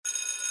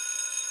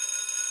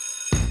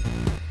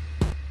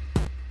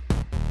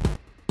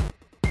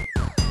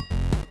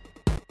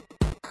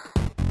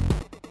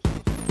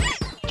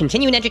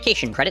Continuing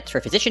education credits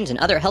for physicians and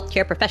other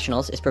healthcare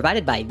professionals is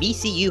provided by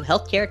VCU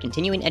Healthcare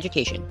Continuing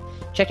Education.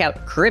 Check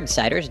out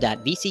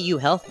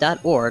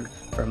cribsiders.vcuhealth.org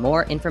for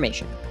more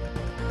information.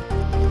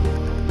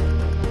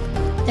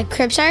 The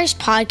Cribsiders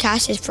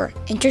podcast is for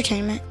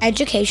entertainment,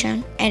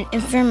 education, and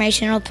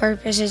informational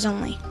purposes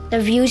only.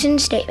 The views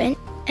and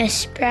statements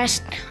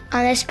expressed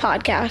on this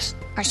podcast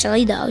are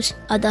solely those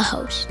of the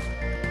host.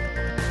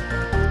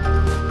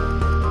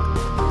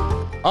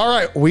 All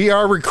right, we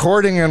are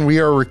recording.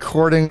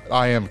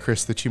 I am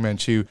Chris the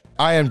Chu-Man-Chu.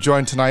 I am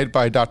joined tonight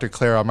by Dr.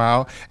 Clara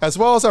Mao, as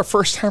well as our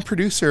first-time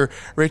producer,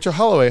 Rachel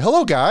Holloway.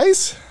 Hello,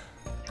 guys.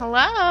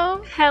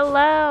 Hello.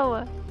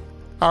 Hello.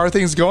 How are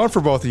things going for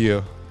both of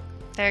you?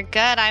 They're good.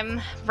 I'm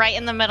right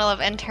in the middle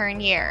of intern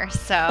year,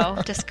 so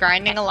just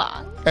grinding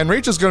along. And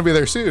Rachel's going to be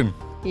there soon.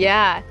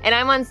 Yeah, and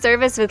I'm on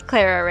service with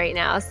Clara right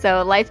now,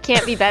 so life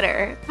can't be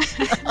better.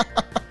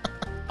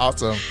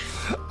 Awesome.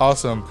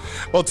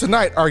 Well,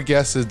 tonight our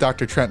guest is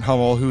Dr. Trent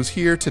Hummel, who's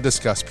here to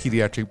discuss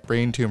pediatric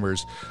brain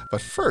tumors.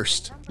 But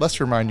first, let's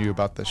remind you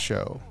about the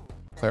show.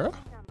 Clara?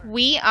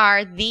 We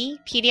are the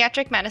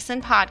Pediatric Medicine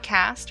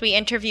Podcast. We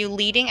interview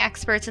leading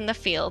experts in the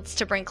fields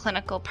to bring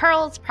clinical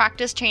pearls,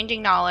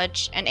 practice-changing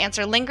knowledge, and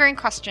answer lingering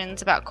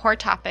questions about core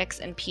topics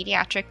in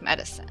pediatric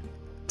medicine.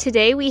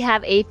 Today we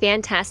have a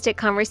fantastic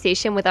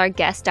conversation with our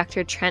guest,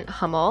 Dr. Trent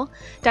Hummel.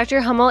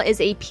 Dr. Hummel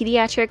is a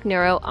pediatric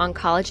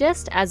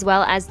neuro-oncologist, as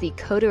well as the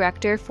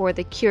co-director for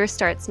the Cure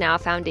Starts Now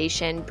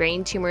Foundation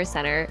Brain Tumor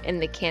Center in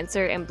the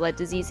Cancer and Blood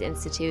Disease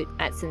Institute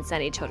at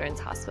Cincinnati Children's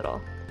Hospital.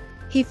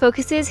 He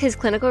focuses his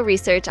clinical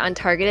research on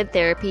targeted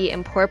therapy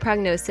and poor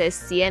prognosis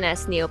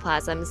CNS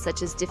neoplasms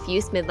such as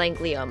diffuse midline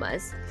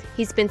gliomas.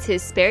 He spends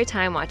his spare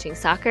time watching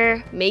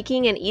soccer,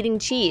 making and eating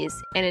cheese,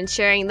 and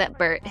ensuring that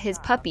Bert, his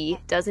puppy,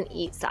 doesn't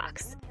eat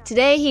socks.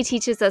 Today, he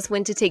teaches us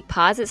when to take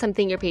pause at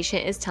something your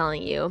patient is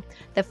telling you,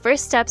 the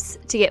first steps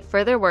to get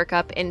further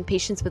workup in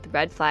patients with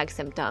red flag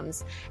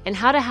symptoms, and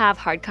how to have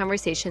hard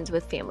conversations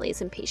with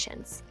families and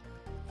patients.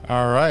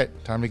 All right,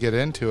 time to get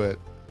into it.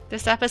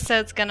 This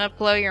episode's gonna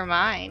blow your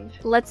mind.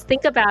 Let's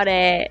think about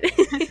it.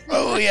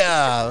 Oh,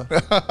 yeah.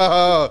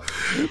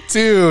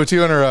 Two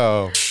in a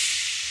row.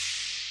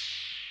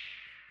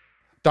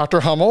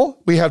 Dr.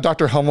 Hummel, we have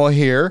Dr. Hummel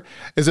here.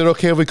 Is it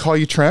okay if we call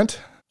you Trent?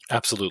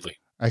 Absolutely.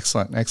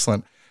 Excellent.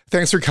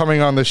 Thanks for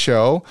coming on the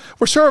show.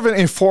 We're sort of an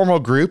informal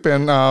group,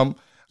 and I'm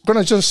going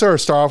to just sort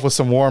of start off with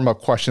some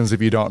warm-up questions,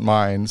 if you don't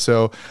mind.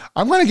 So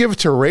I'm going to give it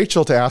to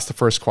Rachel to ask the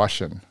first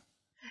question.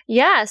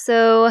 Yeah,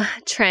 so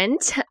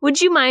Trent,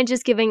 would you mind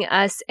just giving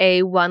us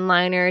a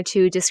one-liner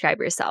to describe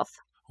yourself?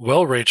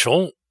 Well,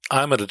 Rachel,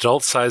 I'm an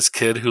adult-sized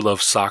kid who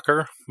loves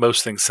soccer,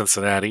 most things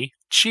Cincinnati,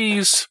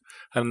 cheese,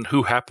 and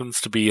who happens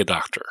to be a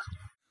doctor.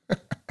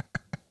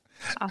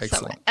 Awesome.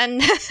 Excellent.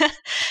 And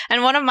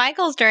one of my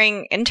goals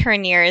during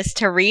intern year is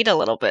to read a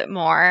little bit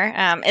more.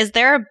 Is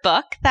there a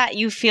book that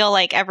you feel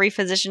like every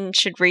physician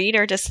should read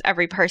or just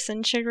every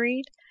person should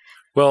read?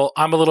 Well,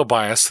 I'm a little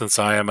biased since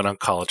I am an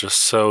oncologist,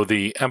 so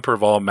The Emperor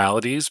of All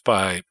Maladies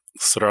by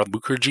Sridhar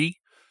Mukherjee,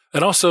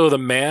 and also The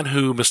Man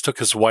Who Mistook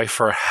His Wife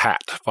for a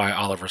Hat by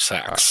Oliver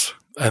Sacks.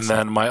 And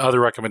then my other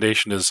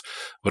recommendation is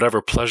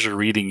whatever pleasure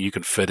reading you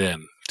can fit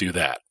in, do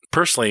that.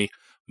 Personally,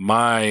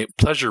 my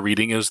pleasure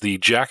reading is the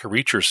Jack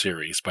Reacher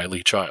series by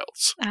Lee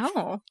Childs.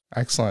 Oh.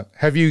 Excellent.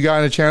 Have you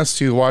gotten a chance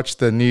to watch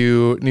the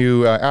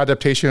new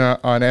adaptation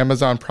on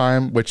Amazon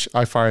Prime, which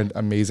I find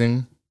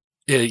amazing?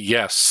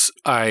 Yes,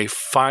 I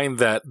find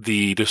that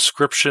the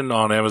description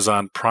on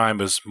Amazon Prime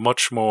is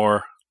much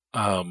more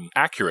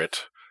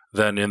accurate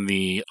than in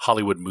the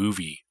Hollywood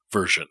movie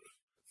version.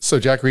 So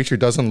Jack Reacher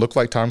doesn't look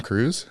like Tom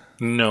Cruise?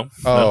 No,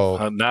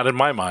 not in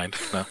my mind.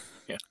 No.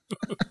 Yeah.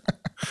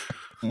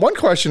 One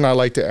question I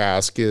like to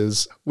ask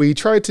is, we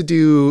try to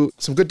do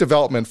some good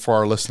development for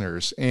our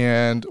listeners.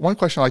 And one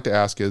question I like to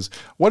ask is,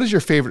 what is your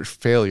favorite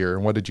failure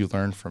and what did you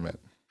learn from it?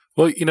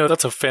 Well,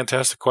 that's a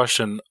fantastic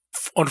question.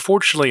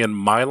 Unfortunately, in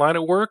my line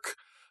of work,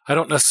 I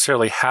don't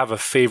necessarily have a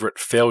favorite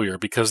failure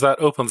because that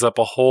opens up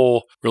a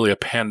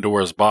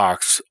Pandora's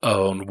box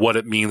on what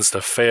it means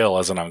to fail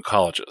as an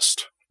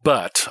oncologist.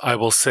 But I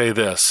will say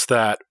this,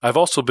 that I've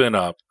also been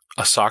a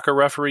soccer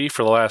referee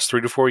for the last 3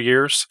 to 4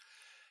 years,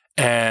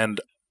 and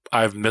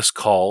I've missed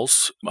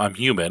calls. I'm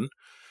human.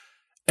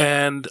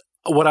 And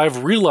what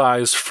I've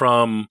realized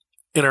from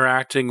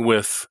interacting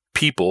with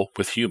people,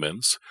 with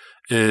humans,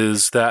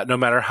 is that no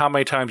matter how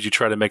many times you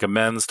try to make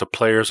amends to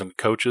players and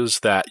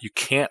coaches, that you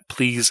can't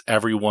please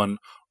everyone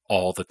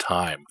all the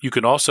time. You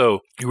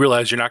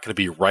realize you're not going to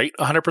be right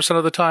 100%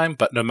 of the time,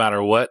 but no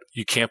matter what,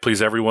 you can't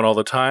please everyone all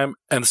the time.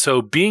 And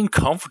so being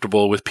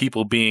comfortable with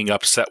people being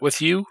upset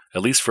with you,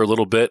 at least for a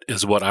little bit,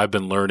 is what I've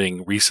been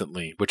learning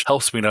recently, which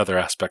helps me in other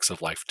aspects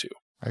of life too.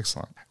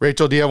 Excellent.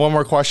 Rachel, do you have one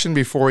more question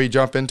before we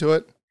jump into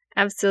it?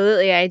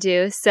 Absolutely, I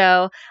do.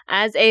 So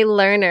as a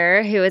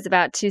learner who is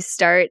about to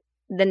start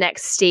the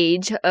next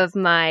stage of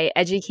my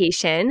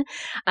education,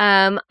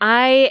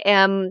 I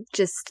am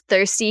just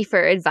thirsty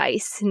for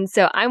advice. And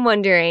so I'm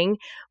wondering,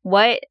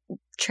 what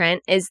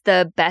Trent, is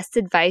the best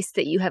advice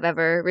that you have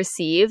ever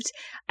received,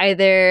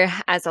 either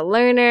as a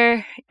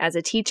learner, as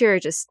a teacher, or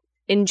just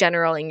in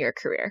general in your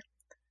career?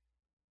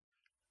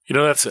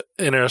 That's an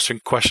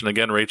interesting question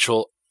again,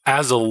 Rachel.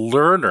 As a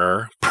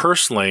learner,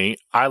 personally,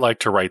 I like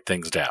to write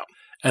things down.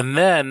 And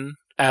then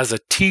as a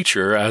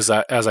teacher, as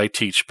I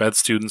teach med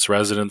students,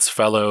 residents,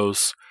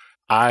 fellows,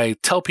 I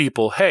tell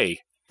people, hey,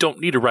 don't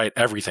need to write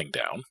everything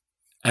down.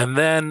 And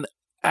then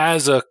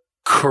as a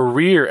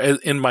career,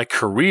 in my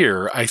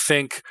career, I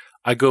think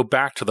I go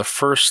back to the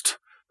first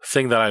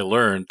thing that I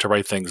learned to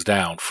write things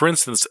down. For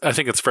instance, I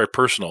think it's very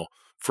personal.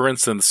 For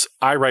instance,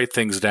 I write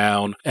things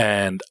down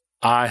and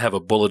I have a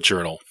bullet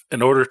journal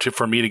in order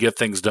for me to get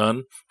things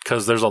done,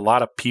 because there's a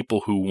lot of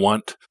people who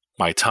want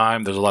my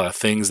time. There's a lot of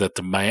things that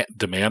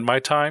demand my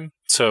time.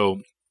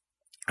 So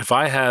if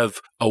I have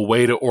a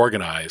way to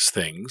organize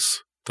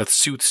things that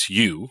suits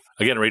you,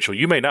 again, Rachel,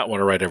 you may not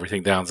want to write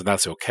everything down, and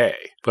that's okay.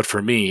 But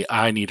for me,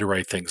 I need to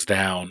write things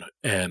down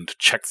and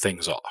check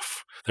things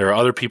off. There are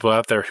other people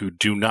out there who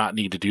do not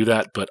need to do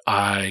that, but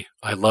I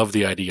love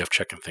the idea of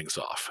checking things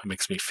off. It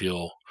makes me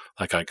feel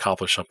like I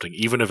accomplished something,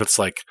 even if it's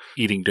like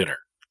eating dinner.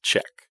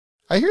 Check.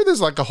 I hear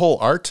there's like a whole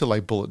art to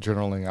like bullet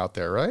journaling out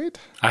there, right?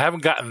 I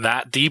haven't gotten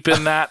that deep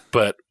in that,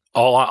 but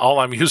all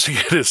I'm using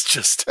it is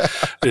just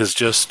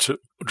to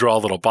draw a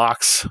little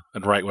box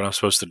and write what I'm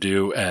supposed to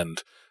do,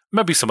 and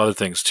maybe some other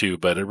things too,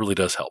 but it really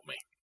does help me.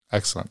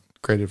 Excellent.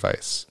 Great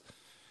advice.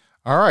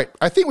 All right.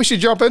 I think we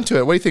should jump into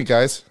it. What do you think,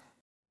 guys?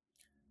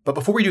 But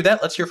before we do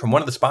that, let's hear from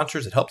one of the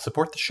sponsors that help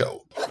support the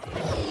show.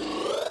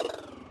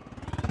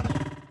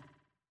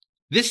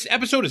 This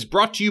episode is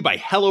brought to you by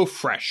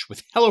HelloFresh.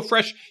 With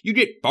HelloFresh, you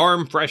get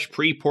farm-fresh,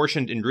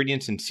 pre-portioned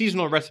ingredients and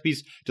seasonal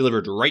recipes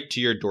delivered right to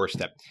your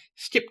doorstep.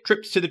 Skip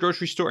trips to the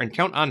grocery store and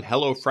count on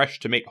HelloFresh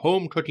to make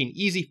home cooking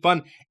easy,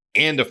 fun,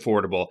 and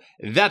affordable.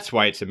 That's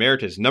why it's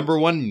America's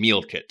 #1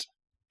 meal kit.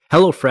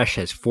 HelloFresh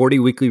has 40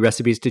 weekly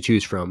recipes to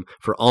choose from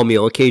for all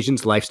meal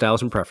occasions,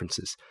 lifestyles, and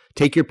preferences.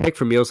 Take your pick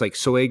from meals like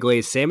soy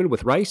glazed salmon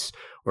with rice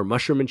or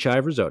mushroom and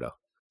chive risotto.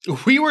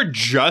 We were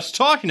just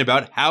talking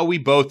about how we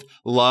both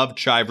love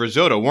chive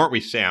risotto, weren't we,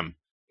 Sam?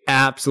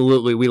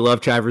 Absolutely. We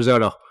love chive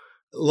risotto.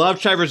 Love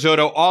chive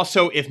risotto.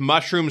 Also, if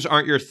mushrooms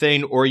aren't your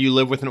thing or you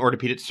live with an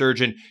orthopedic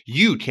surgeon,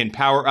 you can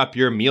power up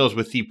your meals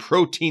with the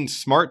Protein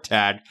Smart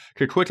Tag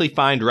to quickly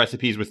find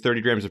recipes with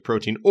 30 grams of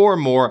protein or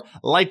more,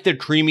 like the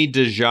creamy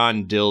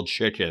Dijon dill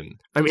chicken.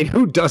 I mean,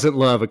 who doesn't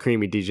love a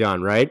creamy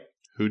Dijon, right?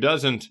 Who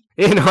doesn't?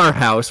 In our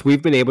house,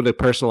 we've been able to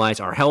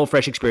personalize our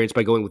HelloFresh experience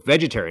by going with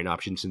vegetarian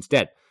options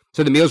instead.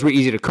 So the meals were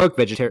easy to cook,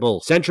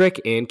 vegetable-centric,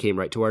 and came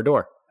right to our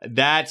door.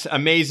 That's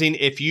amazing.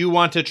 If you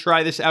want to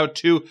try this out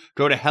too,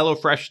 go to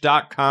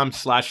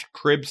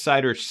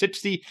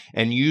HelloFresh.com/CribCider60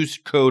 and use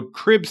code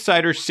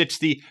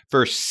CribCider60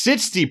 for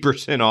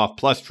 60% off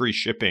plus free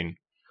shipping.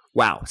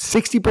 Wow,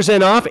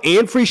 60% off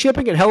and free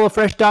shipping at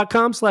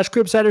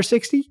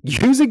HelloFresh.com/CribCider60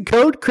 using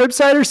code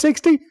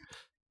CribCider60?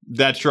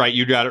 That's right.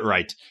 You got it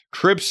right.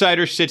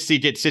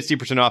 CribCider60, get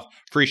 60% off,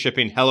 free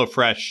shipping,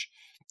 HelloFresh.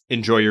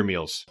 Enjoy your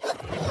meals.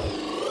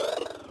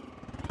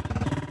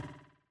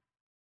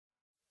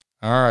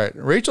 All right.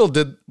 Rachel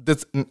did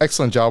an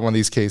excellent job on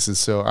these cases,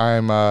 so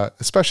I'm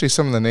especially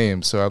some of the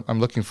names, so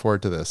I'm looking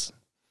forward to this.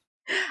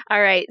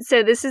 All right.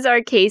 So this is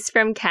our case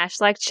from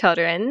Cashlack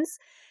Children's.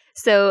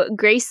 So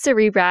Grace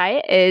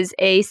Cerebri is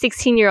a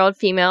 16-year-old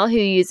female who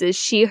uses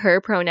she,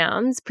 her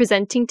pronouns,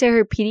 presenting to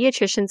her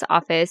pediatrician's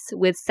office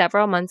with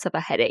several months of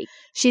a headache.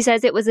 She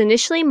says it was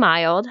initially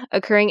mild,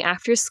 occurring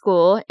after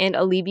school and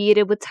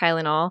alleviated with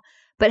Tylenol,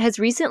 but has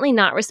recently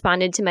not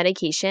responded to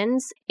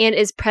medications and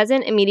is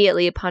present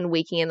immediately upon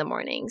waking in the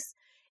mornings.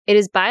 It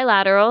is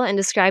bilateral and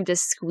described as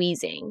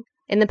squeezing.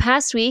 In the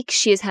past week,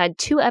 she has had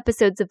 2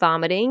 episodes of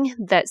vomiting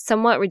that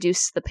somewhat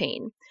reduced the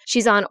pain.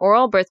 She's on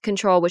oral birth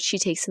control, which she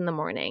takes in the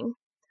morning.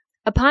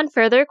 Upon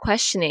further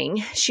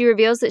questioning, she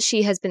reveals that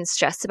she has been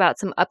stressed about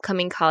some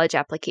upcoming college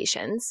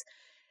applications.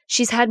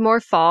 She's had more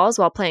falls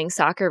while playing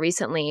soccer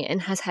recently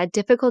and has had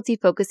difficulty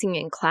focusing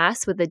in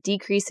class with a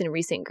decrease in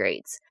recent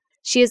grades.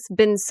 She has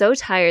been so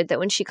tired that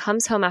when she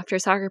comes home after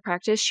soccer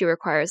practice, she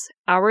requires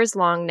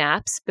hours-long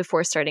naps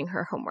before starting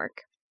her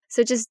homework.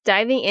 So just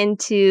diving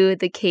into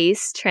the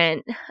case,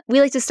 Trent,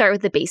 we like to start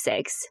with the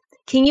basics.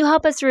 Can you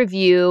help us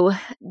review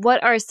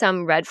what are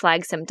some red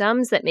flag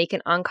symptoms that make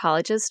an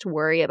oncologist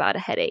worry about a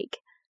headache?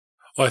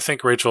 Well, I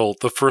think, Rachel,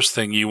 the first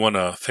thing you want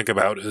to think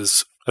about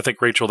is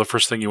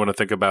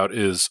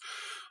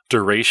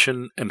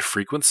duration and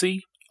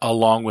frequency,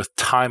 along with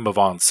time of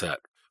onset.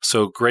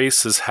 So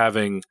Grace is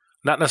having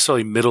not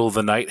necessarily middle of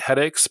the night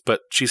headaches,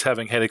 but she's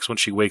having headaches when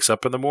she wakes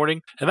up in the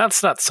morning. And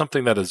that's not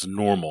something that is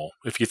normal.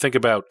 If you think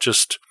about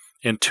just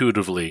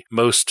intuitively,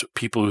 most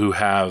people who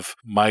have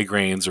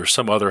migraines or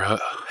some other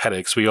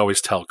headaches, we always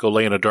tell, go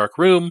lay in a dark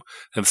room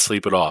and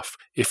sleep it off.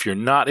 If you're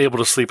not able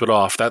to sleep it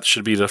off, that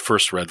should be the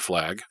first red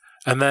flag.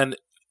 And then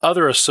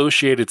other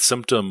associated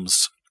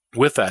symptoms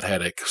with that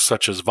headache,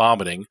 such as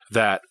vomiting,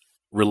 that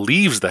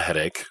relieves the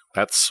headache,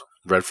 that's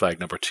red flag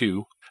number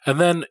 2.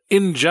 And then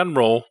in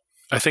general,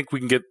 I think we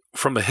can get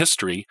from the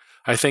history.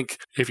 I think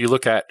if you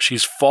look at,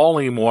 she's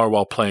falling more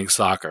while playing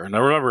soccer.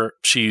 Now remember,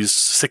 she's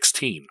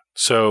 16.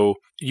 So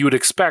you would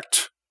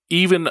expect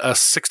even a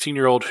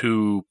 16-year-old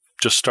who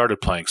just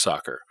started playing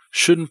soccer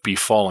shouldn't be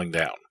falling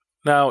down.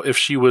 Now, if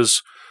she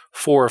was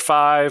 4 or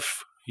 5,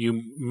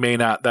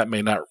 that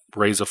may not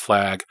raise a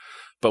flag.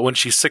 But when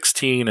she's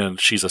 16 and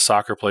she's a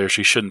soccer player,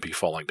 she shouldn't be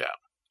falling down.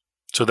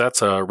 So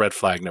that's a red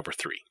flag number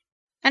 3.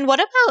 And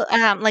what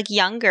about like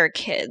younger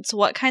kids?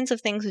 What kinds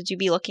of things would you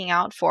be looking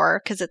out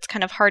for? Because it's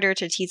kind of harder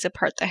to tease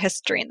apart the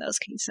history in those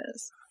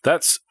cases.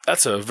 That's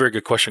a very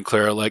good question,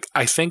 Clara. Like,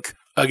 I think,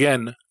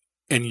 again,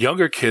 in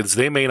younger kids,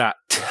 they may not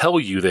tell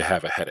you they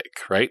have a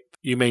headache, right?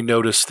 You may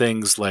notice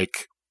things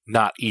like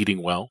not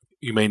eating well.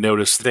 You may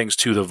notice things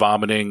too, the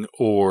vomiting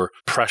or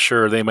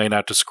pressure. They may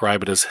not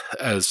describe it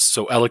as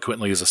so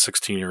eloquently as a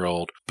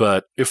 16-year-old.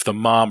 But if the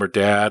mom or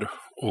dad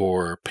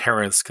or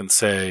parents can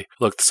say,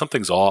 look,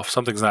 something's off,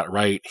 something's not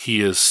right,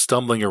 he is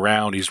stumbling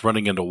around, he's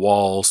running into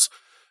walls,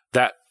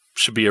 that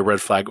should be a red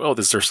flag. Oh,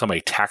 is there some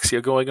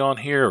ataxia going on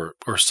here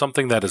or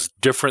something that is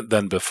different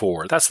than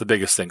before? That's the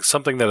biggest thing,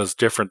 something that is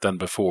different than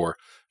before.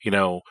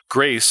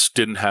 Grace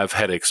didn't have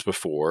headaches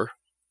before.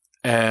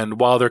 And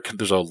while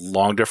there's a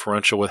long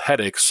differential with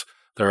headaches,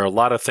 there are a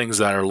lot of things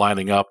that are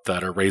lining up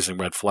that are raising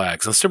red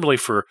flags. And similarly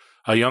for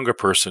a younger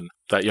person,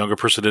 that younger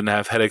person didn't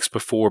have headaches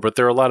before, but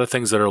there are a lot of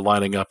things that are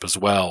lining up as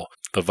well.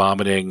 The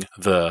vomiting,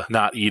 the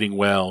not eating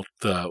well,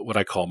 the what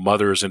I call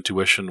mother's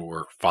intuition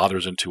or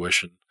father's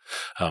intuition,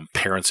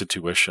 parents'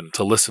 intuition,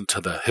 to listen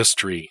to the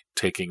history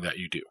taking that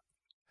you do.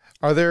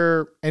 Are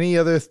there any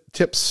other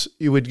tips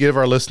you would give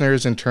our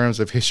listeners in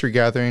terms of history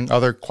gathering?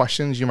 Other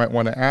questions you might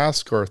want to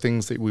ask or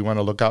things that we want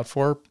to look out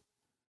for?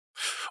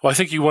 Well, I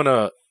think you want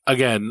to,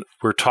 again,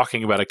 we're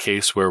talking about a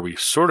case where we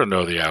sort of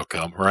know the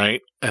outcome,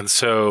 right? And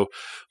so,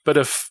 but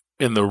if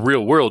in the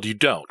real world you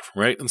don't,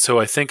 right? And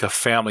so I think a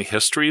family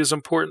history is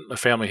important, a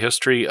family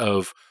history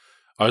of,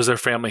 is there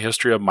family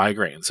history of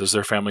migraines? Is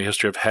there family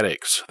history of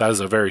headaches? That is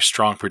a very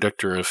strong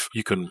predictor if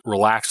you can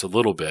relax a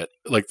little bit.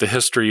 Like the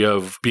history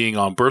of being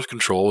on birth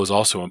control is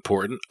also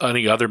important.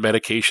 Any other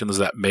medications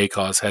that may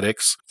cause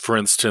headaches, for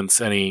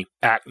instance, any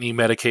acne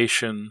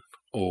medication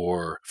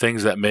or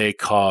things that may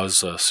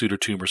cause a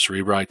pseudotumor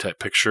cerebri type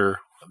picture,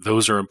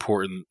 those are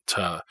important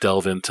to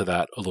delve into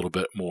that a little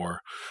bit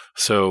more.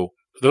 So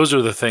those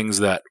are the things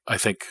that I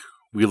think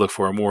we look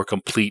for, a more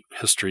complete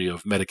history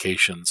of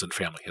medications and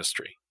family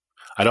history.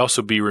 I'd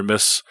also be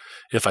remiss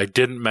if I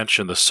didn't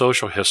mention the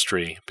social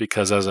history,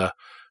 because as a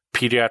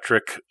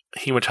pediatric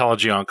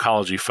hematology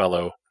oncology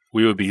fellow,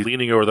 we would be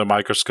leaning over the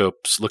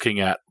microscopes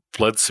looking at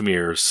blood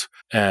smears,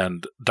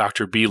 and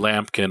Dr. B.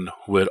 Lampkin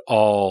would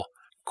all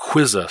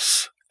quiz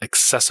us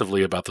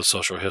excessively about the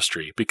social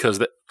history, because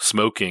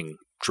smoking,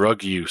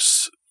 drug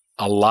use,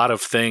 a lot of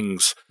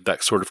things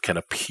that sort of can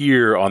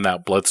appear on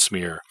that blood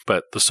smear.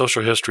 But the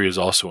social history is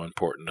also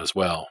important as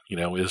well.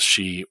 Is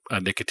she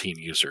a nicotine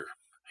user?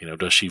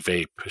 Does she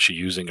vape? Is she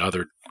using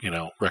other,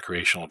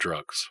 recreational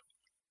drugs?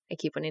 I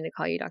keep wanting to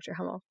call you Dr.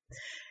 Hummel.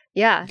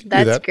 Yeah,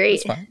 that's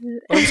great. That's fine.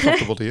 It's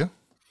comfortable to you.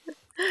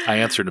 I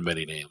answer to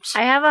many names.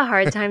 I have a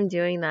hard time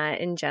doing that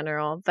in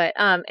general. But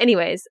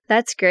anyways,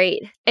 that's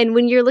great. And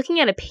when you're looking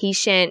at a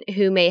patient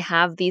who may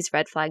have these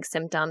red flag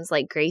symptoms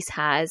like Grace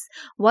has,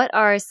 what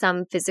are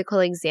some physical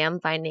exam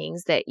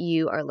findings that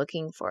you are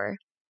looking for?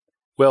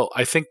 Well,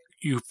 I think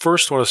you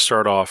first want to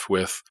start off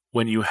with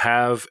when you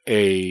have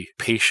a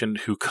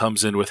patient who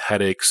comes in with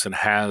headaches and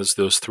has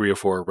those 3 or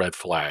 4 red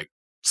flag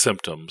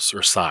symptoms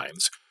or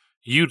signs,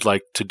 you'd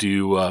like to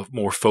do a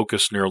more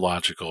focused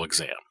neurological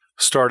exam,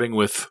 starting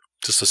with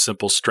just a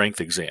simple strength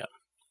exam.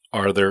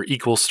 Are there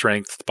equal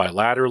strength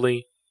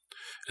bilaterally?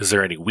 Is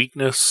there any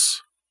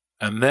weakness?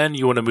 And then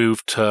you want to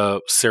move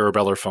to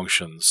cerebellar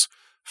functions,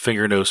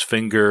 finger, nose,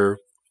 finger,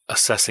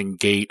 assessing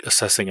gait,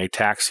 assessing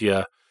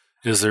ataxia.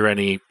 Is there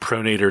any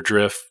pronator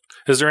drift?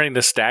 Is there any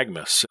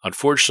nystagmus?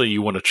 Unfortunately,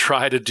 you want to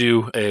try to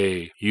do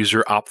a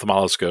user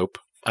ophthalmoscope.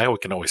 I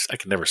can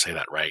never say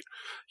that right.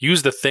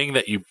 Use the thing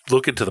that you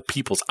look into the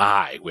people's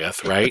eye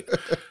with, right?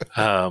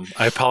 I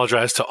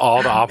apologize to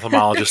all the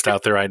ophthalmologists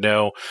out there. I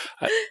know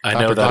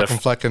that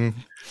Flecken.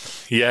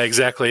 Yeah,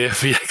 exactly.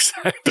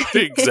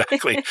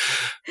 Exactly.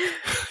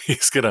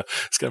 He's gonna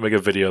make a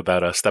video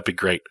about us. That'd be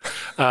great.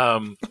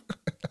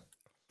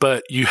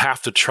 But you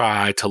have to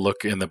try to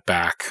look in the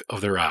back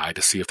of their eye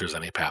to see if there's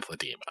any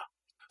papilledema.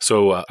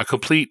 So a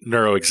complete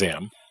neuro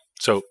exam.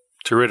 So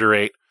to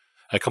reiterate,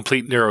 a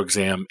complete neuro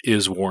exam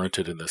is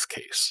warranted in this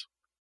case.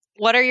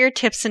 What are your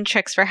tips and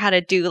tricks for how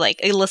to do like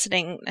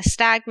eliciting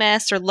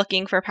nystagmus or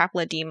looking for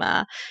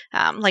papilledema?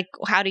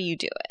 How do you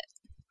do it?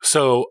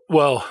 So,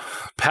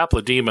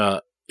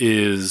 papilledema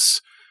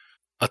is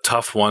a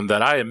tough one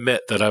that I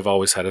admit that I've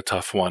always had a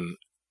tough one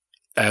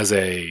as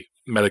a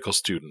medical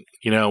student.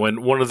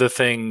 And one of the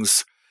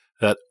things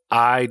that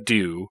I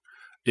do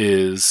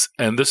is,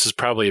 and this is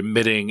probably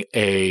admitting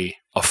a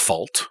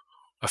fault,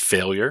 a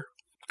failure,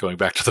 going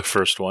back to the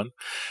first one,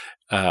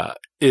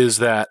 is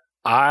that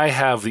I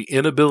have the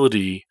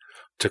inability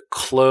to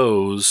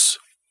close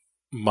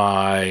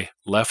my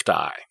left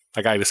eye.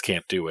 Like, I just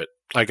can't do it.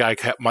 Like, I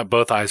kept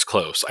both eyes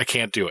closed. I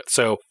can't do it.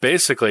 So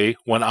basically,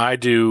 when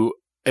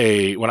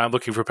I'm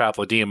looking for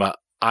papilledema,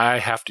 I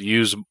have to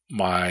use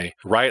my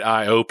right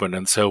eye open.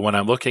 And so when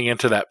I'm looking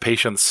into that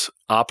patient's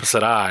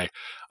opposite eye,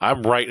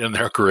 I'm right in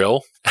their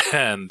grill,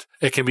 and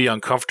it can be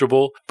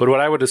uncomfortable. But what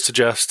I would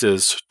suggest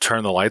is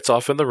turn the lights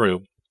off in the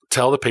room.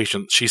 Tell the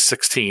patient, she's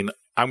 16,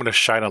 I'm going to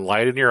shine a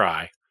light in your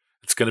eye.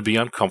 It's going to be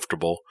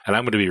uncomfortable, and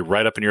I'm going to be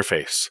right up in your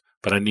face.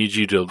 But I need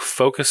you to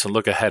focus and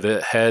look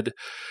ahead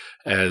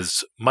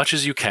as much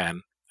as you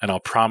can, and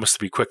I'll promise to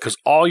be quick, because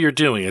all you're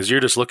doing is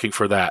you're just looking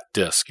for that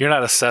disc. You're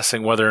not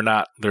assessing whether or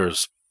not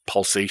there's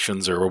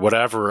pulsations or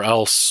whatever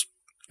else,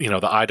 the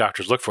eye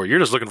doctors look for. You're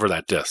just looking for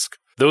that disc.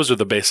 Those are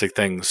the basic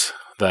things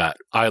that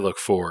I look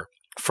for.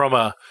 From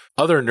a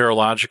other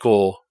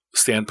neurological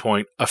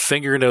standpoint, a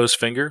finger knows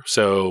finger.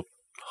 So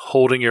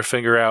holding your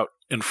finger out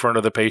in front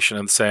of the patient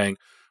and saying,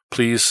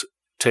 please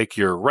take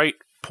your right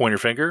pointer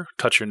finger,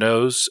 touch your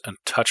nose, and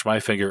touch my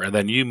finger, and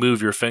then you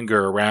move your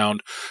finger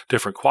around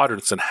different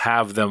quadrants and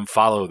have them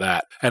follow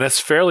that. And it's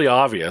fairly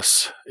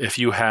obvious if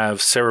you have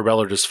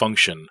cerebellar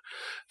dysfunction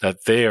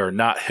that they are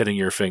not hitting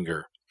your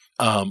finger.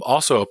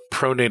 Also, a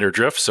pronator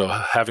drift, so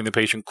having the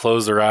patient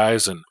close their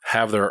eyes and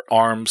have their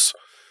arms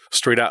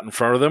straight out in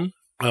front of them.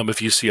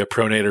 If you see a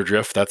pronator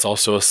drift, that's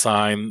also a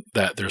sign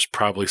that there's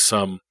probably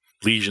some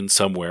lesion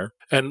somewhere.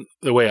 And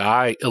the way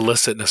I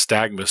elicit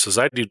nystagmus is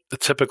I do the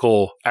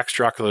typical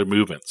extraocular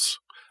movements.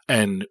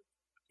 And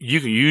you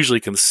usually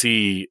can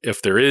see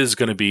if there is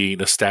going to be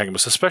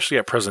nystagmus, especially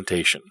at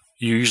presentation.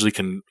 You usually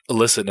can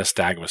elicit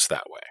nystagmus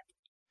that way.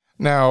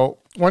 Now,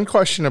 one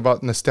question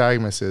about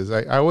nystagmus is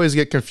I always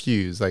get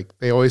confused. Like,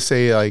 they always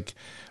say, like,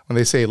 when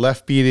they say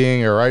left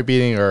beating or right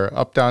beating or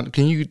up, down,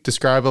 can you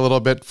describe a little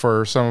bit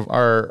for some of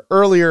our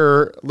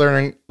earlier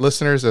learning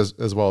listeners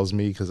as well as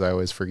me, because I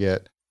always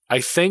forget? I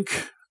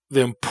think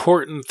the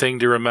important thing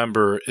to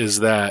remember is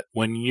that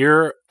when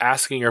you're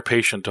asking your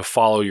patient to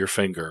follow your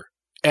finger,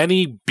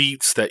 any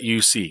beats that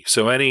you see,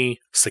 so any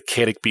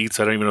saccadic beats,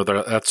 I don't even know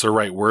if that's the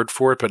right word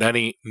for it, but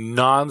any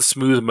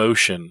non-smooth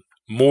motion,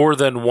 more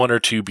than 1 or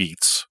 2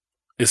 beats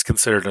is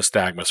considered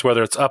nystagmus,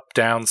 whether it's up,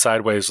 down,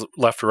 sideways,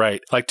 left,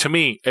 right. Like, to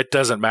me, it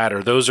doesn't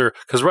matter. Those are,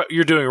 because what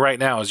you're doing right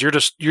now is you're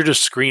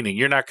just screening.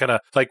 You're not going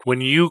to, like,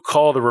 when you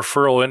call the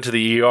referral into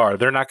the ER,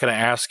 they're not going to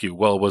ask you,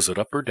 well, was it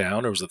up or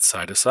down, or was it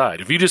side to side?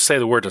 If you just say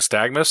the word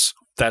nystagmus,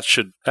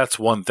 that's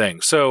one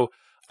thing. So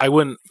I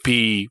wouldn't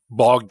be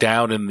bogged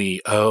down in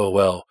the,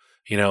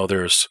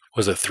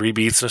 was it 3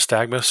 beats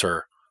nystagmus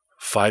or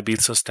 5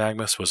 beats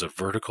nystagmus? Was it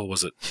vertical?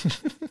 Was it?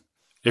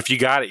 If you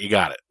got it, you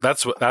got it.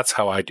 That's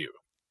how I do.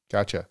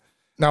 Gotcha.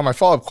 Now, my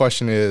follow-up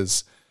question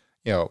is,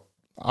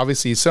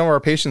 obviously some of our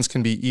patients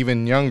can be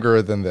even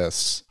younger than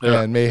this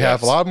and may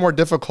have a lot more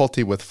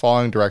difficulty with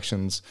following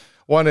directions.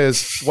 One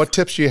is, what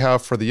tips do you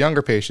have for the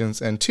younger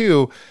patients? And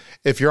 2,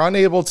 if you're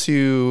unable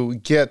to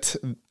get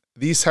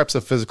these types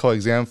of physical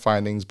exam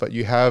findings, but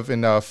you have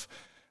enough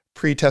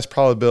pre-test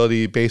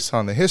probability based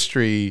on the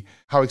history,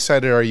 how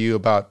excited are you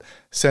about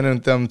sending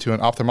them to an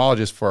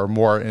ophthalmologist for a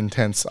more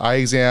intense eye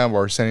exam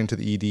or sending to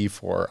the ED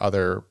for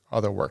other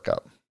workup?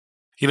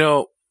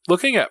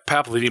 Looking at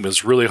papilledema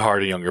is really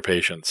hard in younger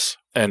patients,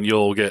 and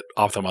you'll get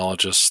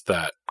ophthalmologists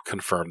that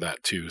confirm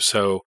that too.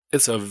 So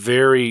it's a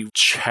very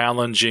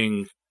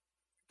challenging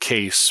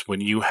case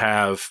when you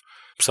have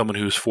someone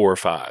who's 4 or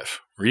 5,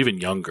 or even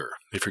younger,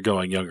 if you're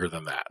going younger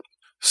than that.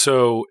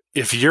 So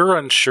if you're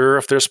unsure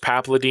if there's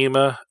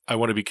papilledema, I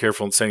want to be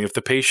careful in saying if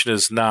the patient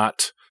is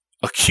not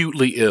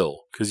acutely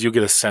ill, because you'll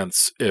get a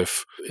sense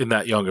if in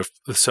that young,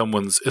 if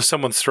someone's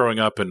throwing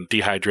up and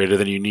dehydrated,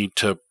 then you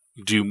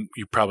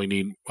probably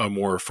need a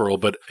more referral.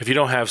 But if you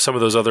don't have some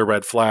of those other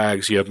red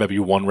flags, you have maybe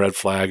one red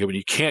flag, and when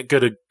you can't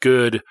get a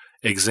good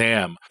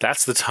exam,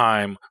 that's the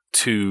time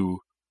to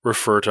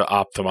refer to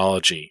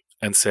ophthalmology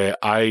and say,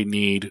 I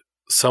need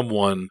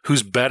someone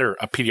who's better,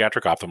 a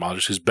pediatric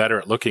ophthalmologist who's better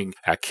at looking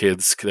at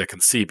kids that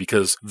can see,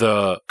 because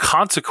the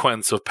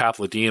consequence of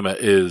papilledema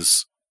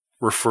is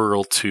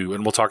referral to,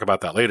 and we'll talk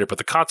about that later, but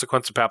the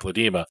consequence of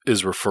papilledema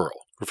is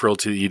referral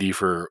to the ED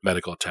for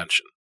medical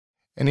attention.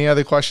 Any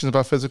other questions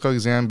about physical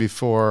exam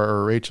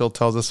before Rachel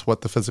tells us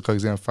what the physical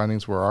exam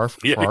findings for our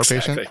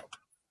patient?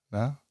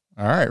 No?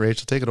 All right,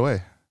 Rachel, take it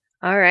away.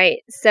 All right.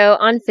 So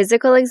on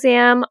physical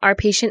exam, our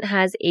patient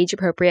has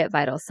age-appropriate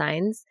vital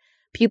signs.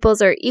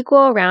 Pupils are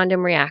equal, round,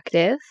 and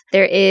reactive.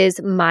 There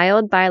is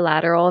mild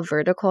bilateral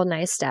vertical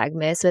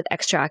nystagmus with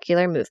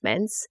extraocular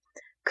movements.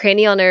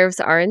 Cranial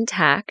nerves are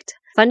intact.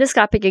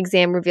 Fundoscopic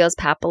exam reveals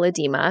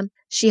papilledema.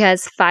 She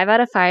has 5 out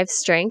of 5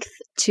 strength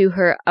to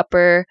her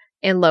upper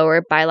and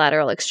lower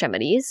bilateral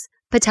extremities.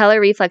 Patellar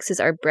reflexes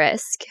are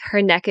brisk.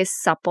 Her neck is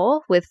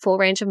supple with full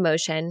range of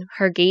motion.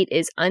 Her gait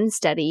is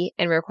unsteady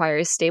and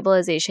requires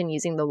stabilization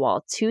using the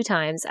wall 2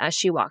 times as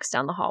she walks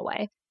down the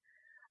hallway.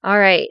 All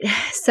right,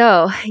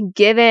 so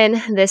given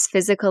this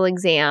physical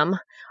exam,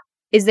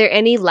 is there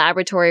any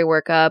laboratory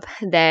workup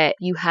that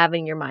you have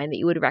in your mind that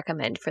you would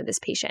recommend for this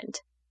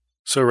patient?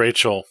 So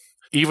Rachel,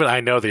 even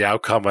I know the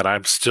outcome, and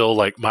I'm still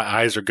like, my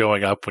eyes are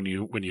going up when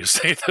you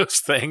say those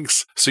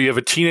things. So you have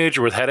a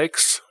teenager with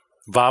headaches,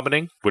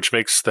 vomiting, which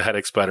makes the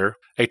headaches better,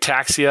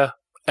 ataxia,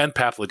 and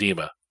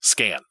papilledema.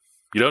 Scan.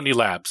 You don't need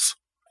labs.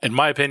 In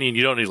my opinion,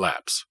 you don't need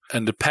labs.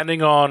 And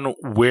depending on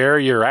where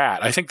you're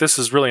at, I think this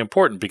is really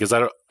important because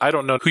I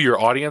don't know who your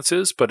audience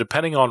is, but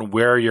depending on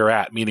where you're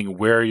at, meaning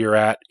where you're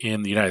at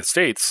in the United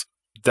States,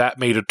 that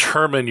may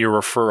determine your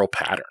referral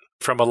pattern.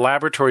 From a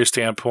laboratory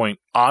standpoint,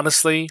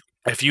 honestly,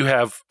 if you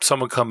have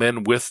someone come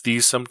in with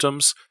these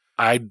symptoms,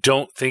 I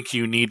don't think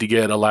you need to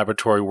get a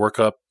laboratory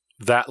workup.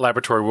 That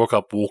laboratory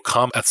workup will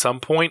come at some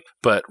point,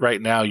 but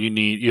right now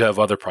you have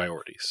other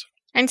priorities.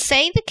 And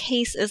say the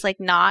case is like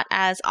not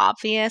as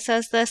obvious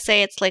as this.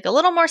 Say it's like a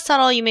little more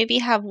subtle. You maybe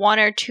have 1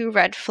 or 2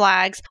 red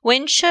flags.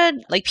 When should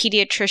like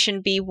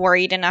pediatrician be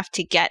worried enough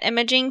to get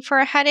imaging for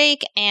a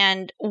headache?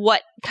 And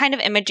what kind of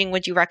imaging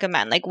would you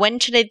recommend? Like when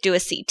should it do a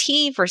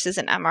CT versus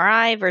an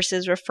MRI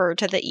versus refer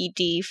to the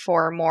ED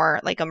for more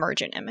like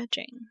emergent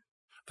imaging?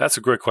 That's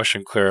a great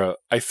question, Clara.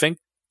 I think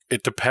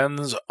it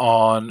depends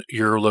on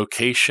your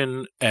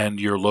location and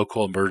your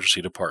local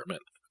emergency department.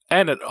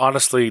 And it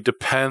honestly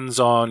depends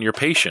on your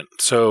patient.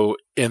 So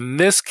in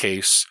this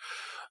case,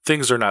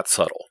 things are not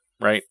subtle,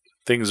 right?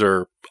 Things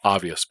are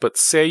obvious. But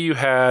say you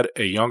had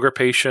a younger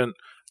patient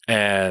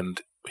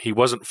and he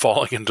wasn't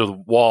falling into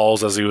the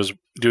walls as he was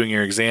doing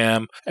your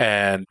exam,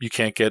 and you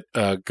can't get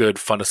a good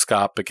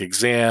fundoscopic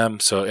exam,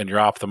 and your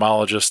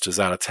ophthalmologist is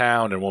out of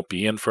town and won't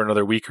be in for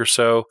another week or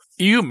so,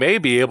 you may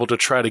be able to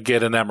try to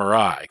get an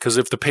MRI. Because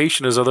if the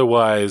patient is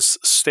otherwise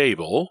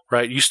stable,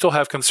 right, you still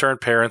have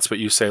concerned parents, but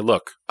you say,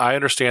 look, I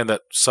understand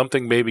that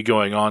something may be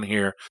going on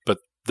here, but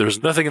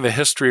there's nothing in the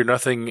history or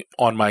nothing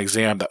on my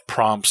exam that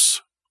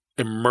prompts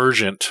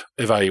emergent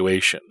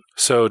evaluation.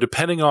 So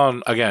depending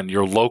on, again,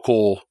 your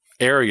local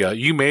area,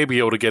 you may be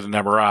able to get an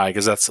MRI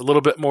because that's a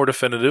little bit more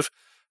definitive.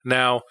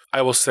 Now,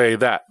 I will say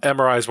that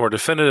MRI is more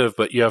definitive,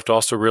 but you have to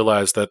also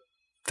realize that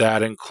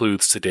that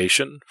includes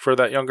sedation for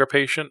that younger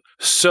patient.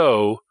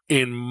 So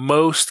in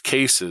most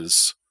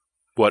cases,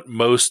 what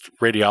most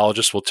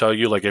radiologists will tell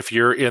you, like if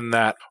you're in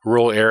that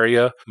rural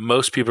area,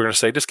 most people are going to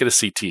say, just get a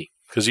CT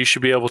because you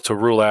should be able to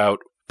rule out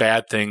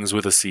bad things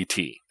with a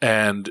CT.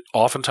 And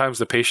oftentimes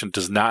the patient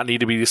does not need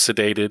to be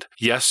sedated.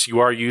 Yes, you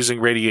are using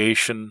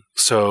radiation.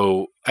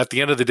 So at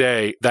the end of the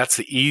day, that's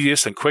the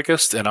easiest and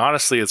quickest. And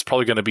honestly, it's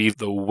probably going to be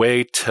the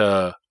way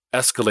to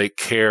escalate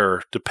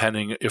care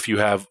depending if you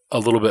have a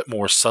little bit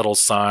more subtle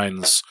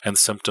signs and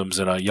symptoms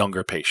in a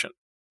younger patient.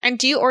 And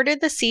do you order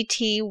the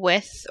CT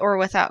with or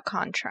without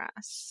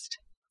contrast?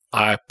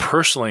 I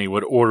personally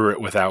would order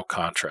it without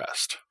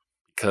contrast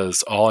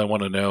because all I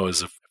want to know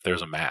is if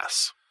there's a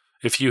mass.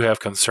 If you have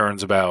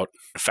concerns about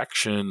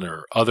infection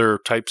or other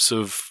types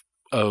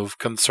of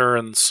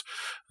concerns,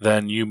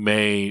 then you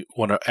may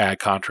want to add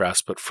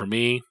contrast. But for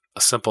me,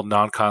 a simple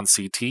non-con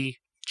CT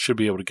should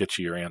be able to get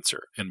you your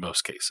answer in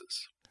most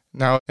cases.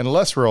 Now, in a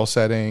less rural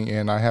setting,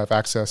 and I have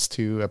access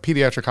to a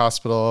pediatric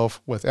hospital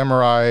with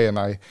MRI,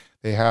 and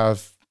they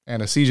have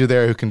anesthesia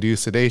there who can do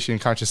sedation,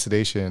 conscious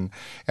sedation,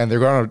 and they're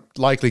going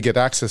to likely get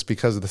access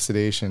because of the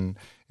sedation.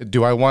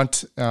 Do I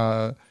want...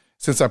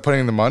 since I'm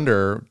putting them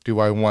under, do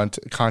I want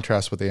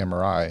contrast with the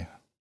MRI?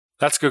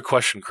 That's a good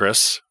question,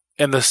 Chris.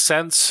 In the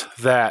sense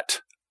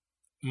that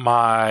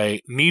my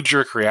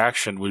knee-jerk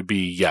reaction would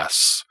be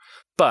yes.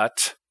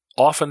 But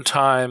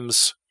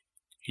oftentimes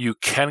you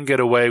can get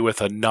away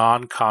with a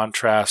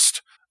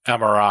non-contrast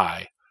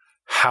MRI.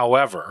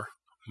 However,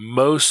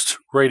 most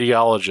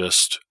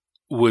radiologists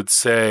would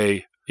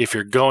say if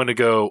you're going to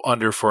go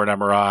under for an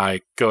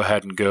MRI, go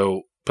ahead and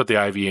go put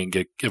the IV and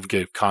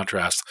give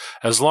contrast.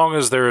 As long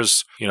as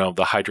there's,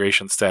 the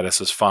hydration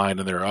status is fine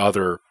and there are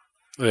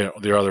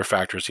other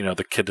factors,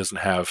 the kid doesn't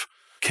have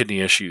kidney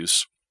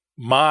issues.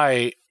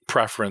 My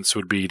preference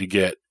would be to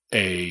get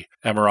a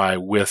MRI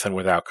with and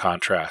without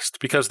contrast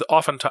because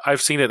often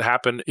I've seen it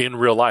happen in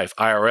real life,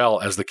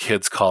 IRL as the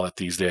kids call it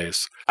these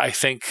days. I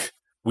think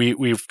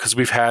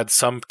we've had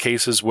some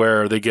cases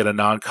where they get a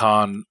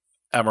non-con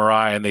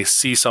MRI and they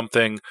see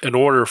something in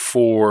order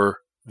for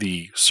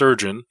the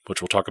surgeon,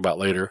 which we'll talk about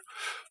later,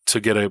 to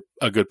get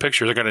a good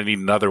picture, they're going to need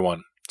another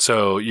one.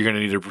 So you're going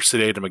to need to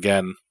sedate them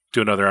again,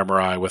 do another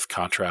MRI with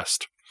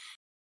contrast.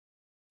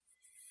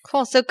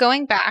 Cool. So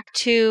going back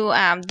to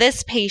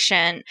this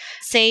patient,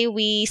 say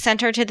we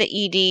sent her to the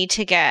ED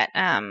to get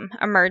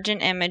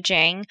emergent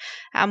imaging.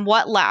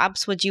 What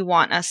labs would you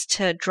want us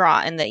to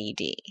draw in the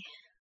ED?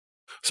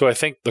 So I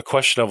think the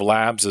question of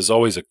labs is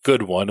always a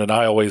good one. And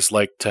I always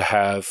like to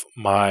have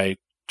my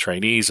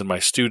trainees and my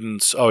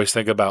students always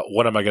think about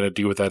what am I going to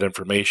do with that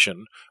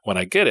information when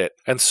I get it.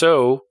 And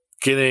so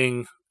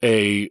getting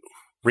a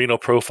renal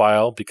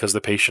profile because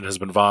the patient has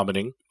been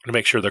vomiting to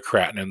make sure their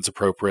creatinine's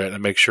appropriate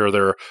and make sure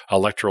their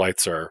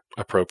electrolytes are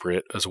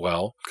appropriate as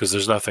well. Because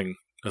there's nothing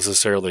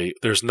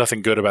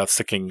good about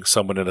sticking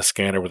someone in a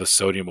scanner with a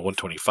sodium of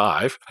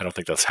 125. I don't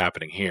think that's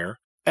happening here.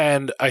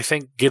 And I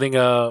think getting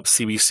a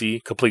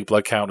CBC, complete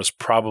blood count, is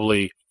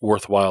probably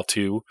worthwhile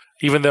too.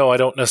 Even though I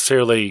don't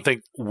necessarily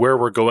think where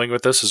we're going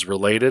with this is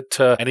related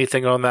to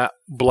anything on that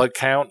blood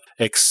count,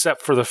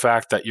 except for the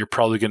fact that you're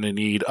probably going to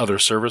need other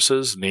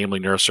services, namely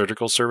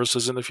neurosurgical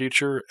services in the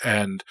future,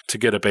 and to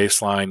get a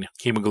baseline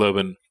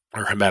hemoglobin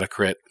or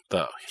hematocrit.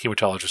 The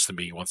hematologist in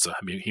me wants a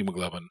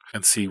hemoglobin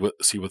and see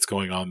what's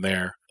going on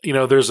there.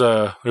 There's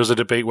a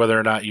debate whether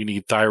or not you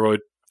need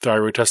thyroid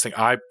testing.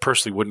 I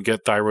personally wouldn't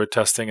get thyroid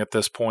testing at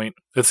this point.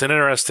 It's an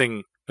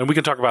interesting, and we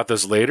can talk about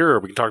this later, or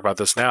we can talk about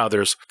this now.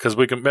 Because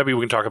we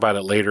can talk about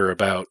it later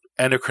about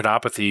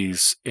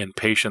endocrinopathies in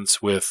patients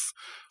with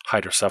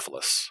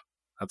hydrocephalus.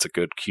 That's a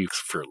good cue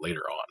for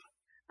later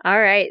on.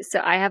 All right,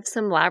 so I have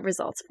some lab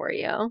results for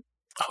you.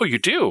 Oh, you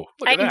do?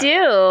 Look at that. I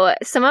do.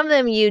 Some of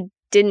them you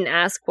didn't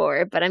ask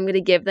for, but I'm going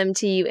to give them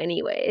to you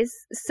anyways.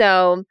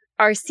 So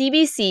our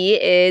CBC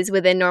is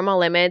within normal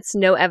limits,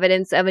 no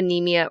evidence of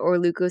anemia or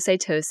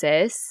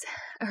leukocytosis.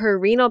 Her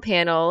renal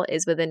panel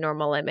is within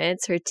normal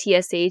limits. Her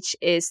TSH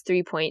is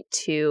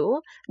 3.2.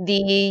 The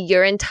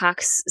urine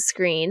tox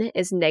screen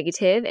is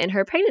negative, and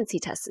her pregnancy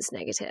test is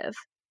negative.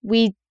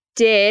 We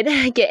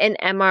did get an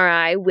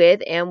MRI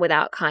with and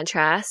without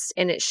contrast,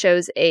 and it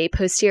shows a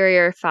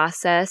posterior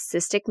fossa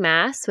cystic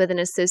mass with an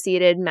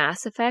associated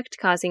mass effect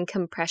causing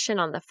compression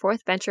on the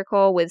fourth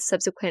ventricle with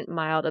subsequent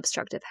mild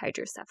obstructive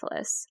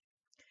hydrocephalus.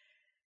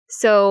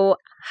 So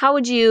how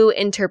would you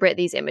interpret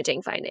these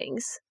imaging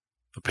findings?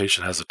 The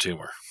patient has a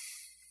tumor.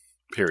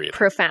 Period.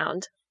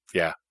 Profound.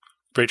 Yeah.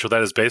 Rachel,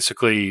 that is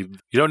basically, you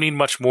don't need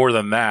much more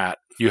than that.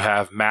 You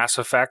have mass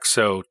effects.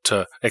 So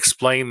to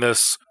explain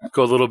this,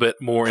 go a little bit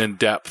more in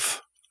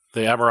depth.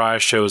 The MRI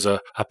shows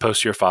a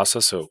posterior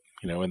fossa, so,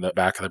 in the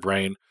back of the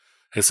brain.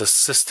 It's a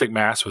cystic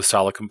mass with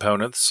solid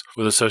components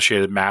with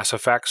associated mass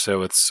effects.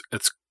 So it's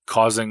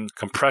causing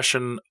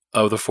compression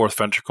of the fourth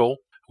ventricle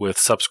with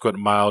subsequent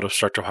mild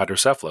obstructive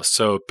hydrocephalus.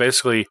 So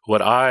basically,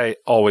 what I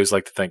always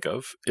like to think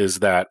of is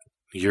that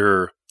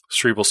your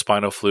cerebral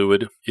spinal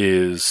fluid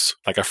is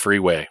like a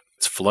freeway.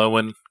 It's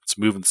flowing, it's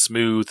moving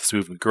smooth, it's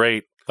moving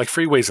great. Like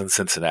freeways in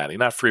Cincinnati,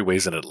 not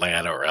freeways in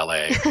Atlanta or LA,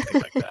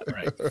 anything like that,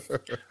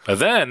 right? But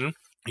then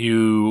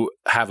you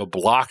have a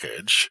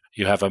blockage,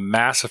 you have a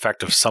mass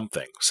effect of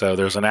something. So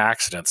there's an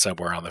accident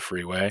somewhere on the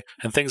freeway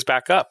and things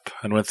back up.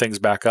 And when things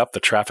back up, the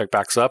traffic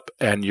backs up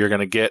and you're going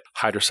to get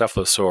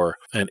hydrocephalus or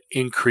an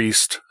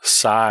increased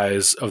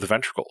size of the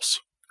ventricles.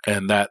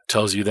 And that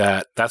tells you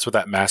that that's what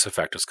that mass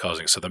effect is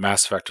causing. So the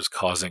mass effect is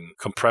causing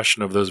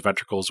compression of those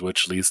ventricles,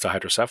 which leads to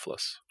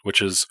hydrocephalus,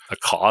 which is a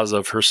cause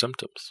of her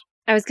symptoms.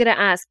 I was going to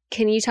ask,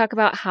 can you talk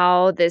about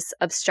how this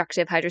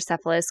obstructive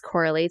hydrocephalus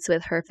correlates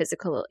with her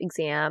physical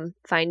exam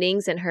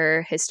findings and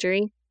her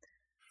history?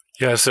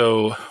 Yeah,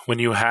 so when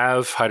you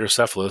have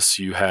hydrocephalus,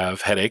 you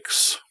have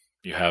headaches,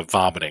 you have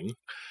vomiting,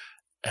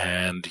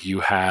 and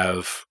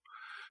the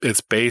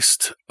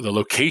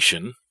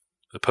location,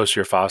 the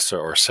posterior fossa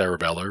or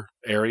cerebellar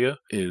area,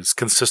 is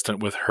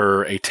consistent with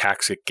her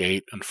ataxic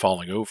gait and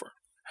falling over.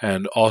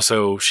 And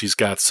also, she's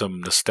got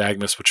some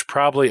nystagmus, which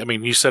probably,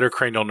 you said her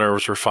cranial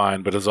nerves were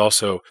fine, but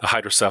the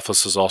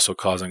hydrocephalus is also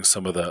causing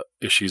some of the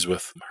issues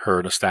with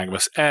her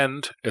nystagmus,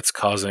 and it's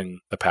causing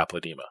the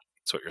papilledema.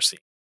 That's what you're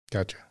seeing.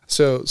 Gotcha.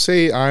 So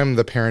say I'm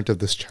the parent of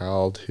this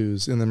child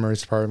who's in the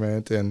emergency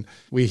department and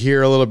we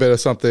hear a little bit of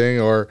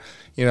something, or,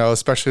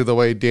 especially the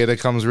way data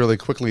comes really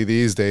quickly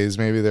these days,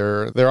 maybe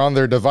they're on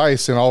their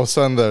device and all of a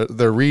sudden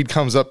the read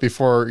comes up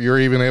before you're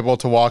even able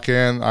to walk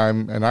in.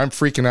 I'm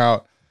freaking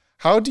out.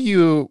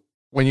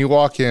 When you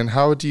walk in,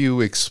 how do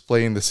you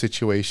explain the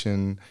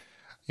situation?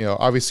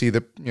 Obviously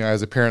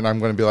as a parent, I'm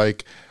going to be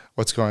like,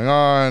 what's going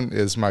on?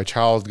 Is my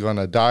child going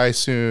to die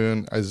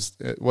soon?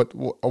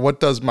 What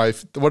does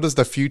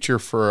the future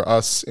for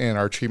us and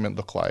our treatment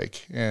look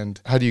like? And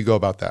how do you go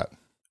about that?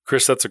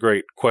 Chris, that's a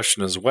great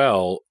question as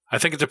well. I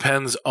think it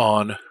depends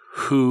on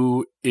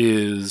who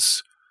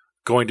is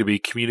going to be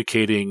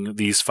communicating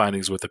these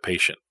findings with the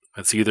patient.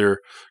 It's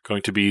either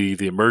going to be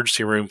the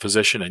emergency room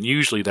physician, and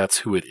usually that's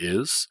who it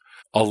is,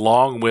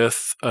 along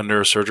with a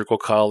neurosurgical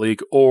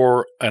colleague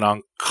or an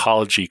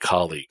oncology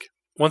colleague.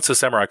 Once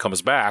this MRI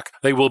comes back,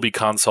 they will be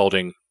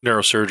consulting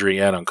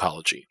neurosurgery and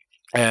oncology.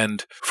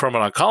 And from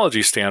an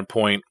oncology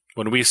standpoint,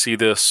 when we see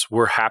this,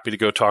 we're happy to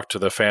go talk to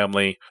the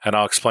family, and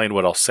I'll explain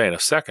what I'll say in a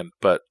second.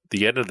 But at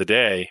the end of the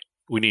day,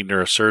 we need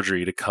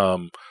neurosurgery to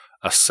come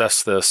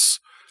assess this,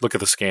 look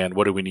at the scan.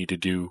 What do we need to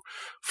do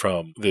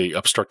from the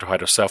obstructive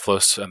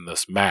hydrocephalus and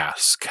this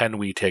mass? Can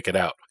we take it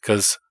out?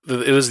 Because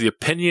it is the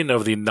opinion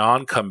of the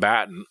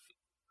non-combatant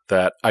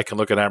that I can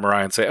look at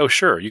MRI and say, oh,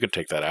 sure, you can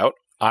take that out.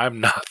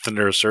 I'm not the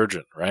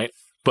neurosurgeon, right?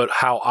 But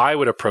how I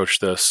would approach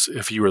this,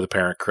 if you were the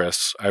parent,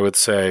 Chris, I would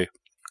say,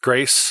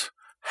 Grace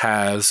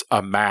has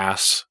a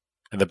mass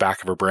in the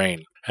back of her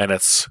brain, and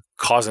it's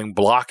causing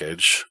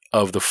blockage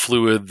of the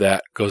fluid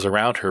that goes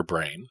around her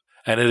brain.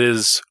 And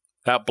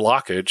that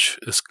blockage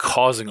is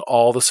causing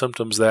all the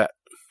symptoms that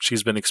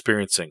she's been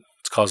experiencing.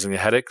 It's causing the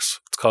headaches.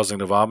 It's causing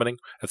the vomiting.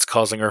 It's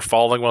causing her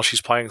falling while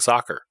she's playing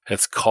soccer.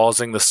 It's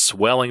causing the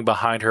swelling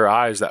behind her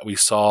eyes that we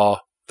saw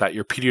that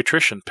your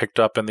pediatrician picked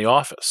up in the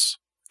office.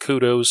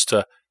 Kudos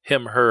to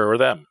him, her, or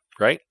them,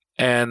 right?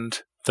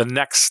 And the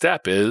next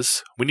step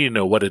is we need to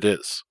know what it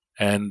is.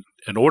 And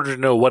in order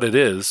to know what it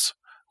is,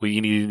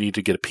 we need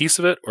to get a piece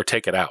of it or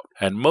take it out.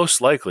 And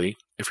most likely,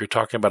 if you're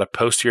talking about a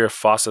posterior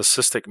fossa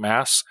cystic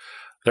mass,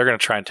 they're going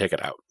to try and take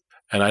it out.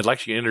 And I'd like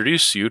to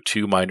introduce you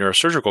to my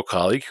neurosurgical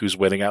colleague who's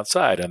waiting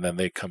outside, and then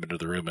they come into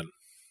the room and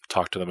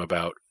talk to them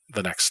about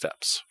the next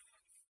steps.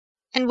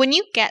 And when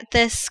you get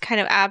this kind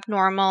of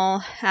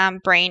abnormal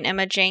brain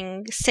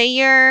imaging, say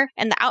you're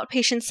in the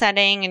outpatient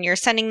setting and you're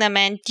sending them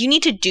in, do you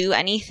need to do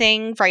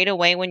anything right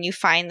away when you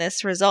find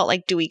this result?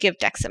 Like, do we give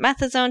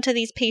dexamethasone to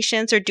these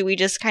patients, or do we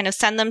just kind of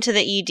send them to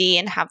the ED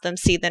and have them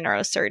see the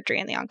neurosurgery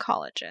and the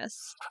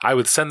oncologist? I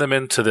would send them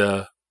into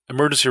the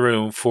emergency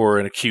room for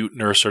an acute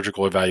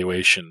neurosurgical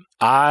evaluation.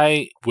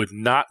 I would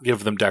not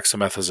give them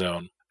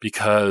dexamethasone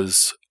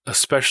because,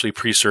 especially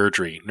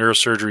pre-surgery,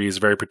 neurosurgery is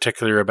very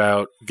particular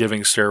about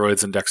giving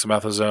steroids and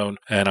dexamethasone,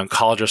 and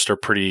oncologists are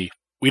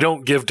we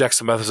don't give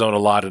dexamethasone a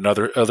lot in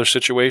other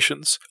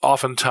situations.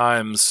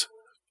 Oftentimes,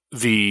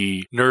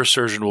 the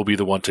neurosurgeon will be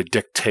the one to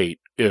dictate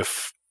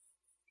if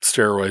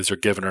steroids are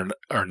given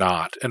or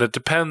not. And it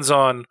depends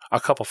on a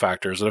couple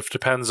factors. It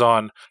depends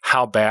on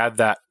how bad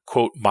that,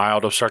 quote,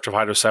 mild obstructive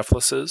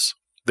hydrocephalus is.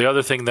 The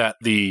other thing that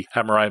the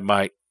MRI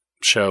might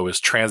show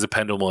is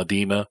transependymal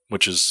edema,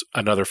 which is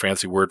another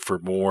fancy word for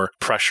more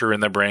pressure in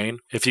the brain.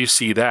 If you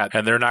see that,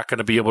 and they're not going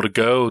to be able to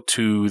go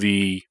to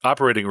the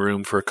operating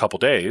room for a couple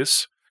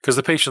days because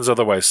the patient's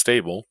otherwise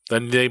stable,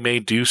 then they may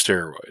do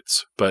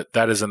steroids. But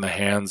that is in the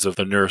hands of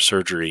the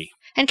neurosurgery.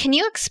 And can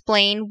you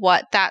explain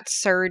what that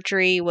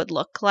surgery would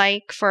look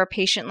like for a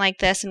patient like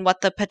this and what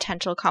the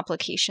potential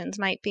complications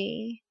might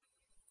be?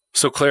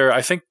 So, Claire,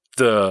 I think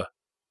the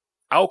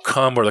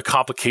outcome or the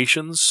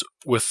complications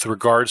with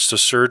regards to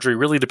surgery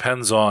really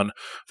depends on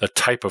the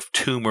type of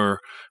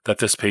tumor that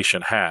this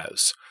patient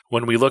has.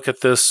 When we look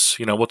at this,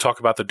 we'll talk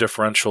about the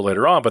differential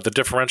later on, but the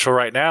differential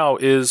right now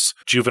is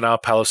juvenile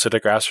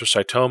pilocytic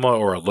astrocytoma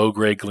or a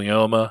low-grade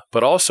glioma,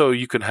 but also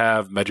you can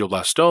have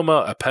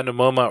medulloblastoma,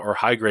 ependymoma, or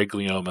high-grade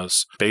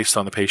gliomas based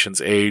on the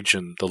patient's age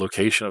and the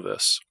location of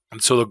this.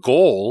 And so the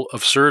goal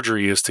of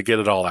surgery is to get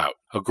it all out.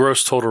 A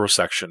gross total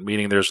resection,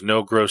 meaning there's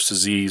no gross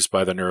disease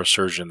by the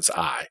neurosurgeon's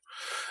eye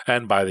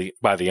and by the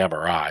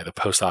MRI, the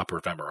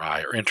postoperative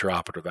MRI or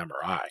intraoperative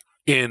MRI.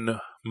 In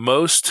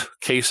most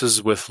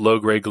cases with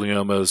low-grade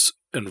gliomas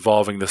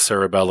involving the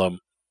cerebellum,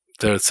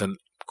 that's an,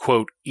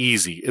 quote,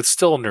 easy. It's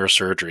still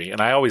neurosurgery, and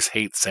I always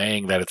hate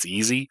saying that it's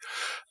easy,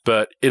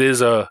 but it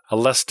is a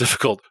less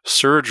difficult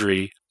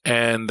surgery.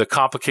 And the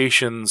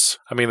complications,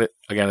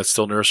 again, it's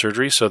still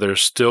neurosurgery, so there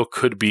still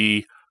could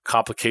be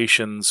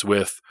complications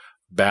with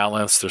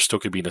balance. There still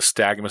could be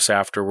nystagmus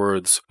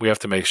afterwards. We have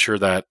to make sure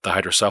that the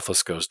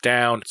hydrocephalus goes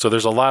down. So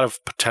there's a lot of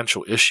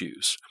potential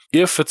issues.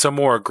 If it's a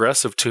more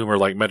aggressive tumor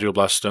like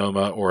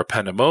medulloblastoma or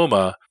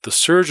ependymoma, the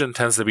surgeon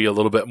tends to be a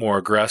little bit more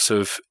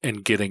aggressive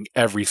in getting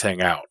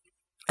everything out.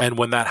 And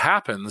when that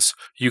happens,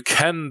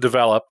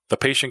 the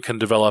patient can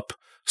develop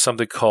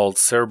something called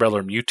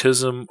cerebellar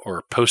mutism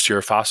or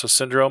posterior fossa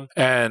syndrome.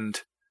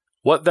 And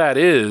what that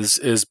is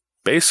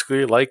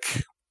basically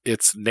like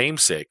its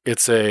namesake.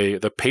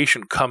 The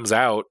patient comes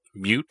out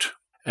mute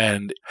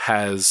and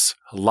has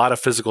a lot of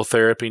physical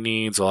therapy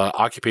needs, a lot of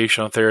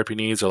occupational therapy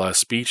needs, a lot of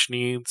speech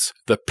needs.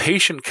 The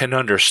patient can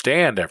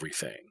understand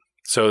everything.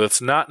 So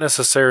that's not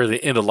necessarily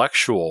the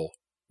intellectual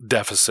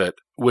deficit,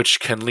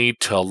 which can lead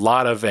to a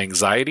lot of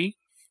anxiety,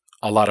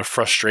 a lot of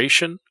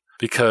frustration,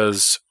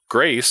 because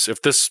Grace, if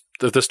this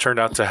turned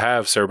out to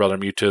have cerebellar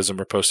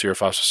mutism or posterior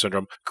fossa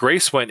syndrome,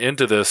 Grace went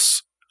into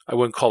this, I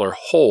wouldn't call her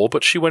whole,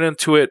 but she went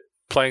into it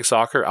playing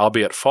soccer,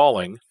 albeit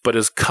falling, but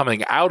is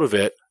coming out of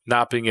it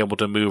not being able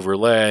to move her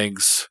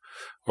legs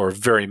or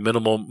very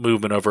minimal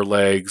movement of her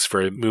legs,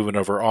 very movement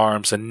of her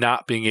arms, and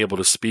not being able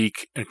to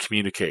speak and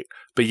communicate,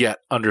 but yet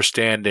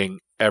understanding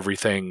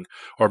everything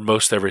or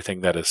most everything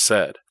that is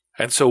said.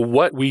 And so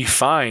what we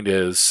find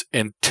is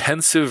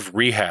intensive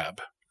rehab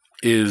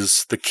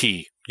is the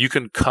key. You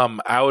can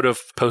come out of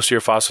posterior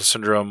fossa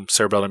syndrome,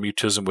 cerebellar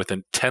mutism with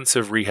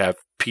intensive rehab,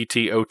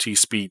 PT, OT,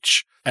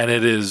 speech, and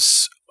it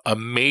is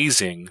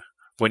amazing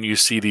when you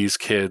see these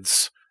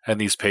kids and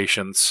these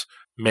patients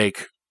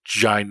make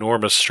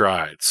ginormous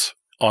strides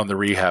on the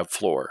rehab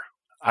floor.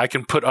 I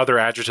can put other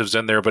adjectives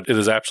in there, but it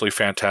is absolutely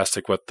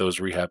fantastic what those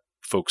rehab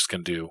folks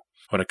can do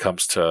when it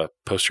comes to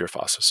posterior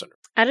fossa syndrome.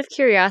 Out of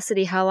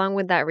curiosity, how long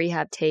would that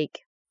rehab take?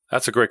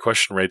 That's a great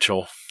question,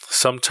 Rachel.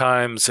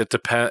 Sometimes it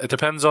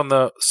depends on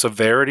the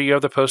severity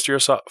of the posterior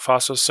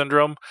fossa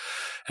syndrome,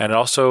 and it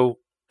also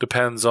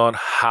depends on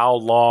how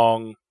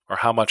long or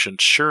how much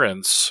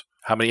insurance,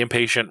 how many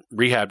inpatient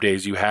rehab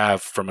days you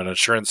have from an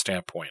insurance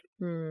standpoint.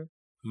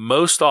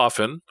 Most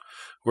often,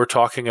 we're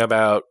talking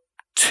about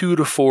 2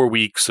 to 4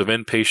 weeks of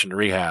inpatient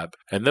rehab,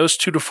 and those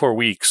 2 to 4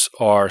 weeks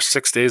are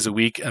 6 days a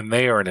week, and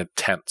they are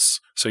intense.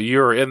 So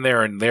you're in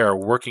there, and they are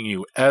working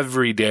you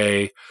every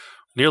day,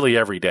 nearly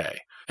every day.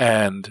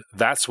 And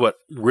that's what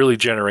really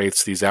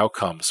generates these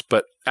outcomes.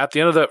 But at the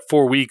end of that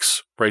 4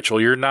 weeks,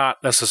 Rachel, you're not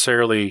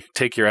necessarily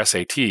take your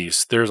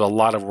SATs. There's a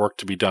lot of work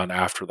to be done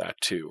after that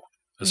too,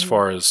 as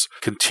far as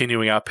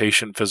continuing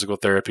outpatient physical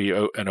therapy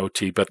and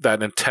OT. But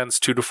that intense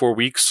 2 to 4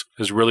 weeks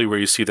is really where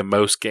you see the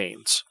most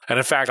gains. And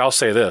in fact, I'll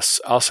say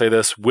this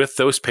with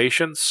those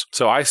patients.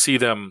 So I see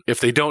them, if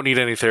they don't need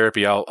any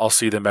therapy, I'll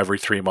see them every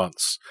 3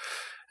 months.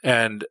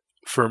 And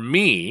for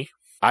me,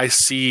 I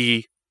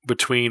see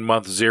between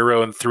month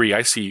 0 and 3,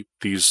 I see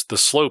the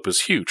slope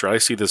is huge, right? I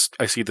see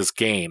this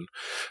gain.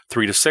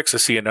 3 to 6, I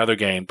see another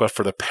gain. But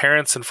for the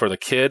parents and for the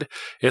kid,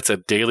 it's a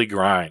daily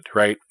grind,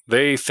 right?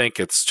 They think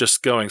it's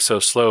just going so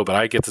slow, but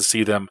I get to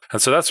see them.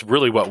 And so that's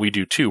really what we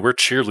do too. We're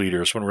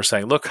cheerleaders when we're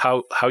saying, look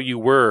how you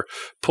were,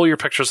 pull your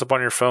pictures up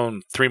on your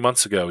phone 3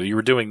 months ago. You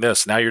were doing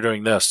this, now you're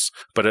doing this.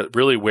 But it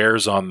really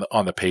wears on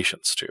the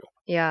patients too.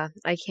 Yeah,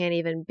 I can't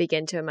even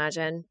begin to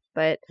imagine.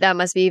 But that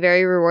must be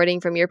very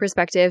rewarding from your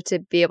perspective to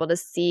be able to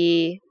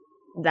see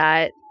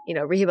that,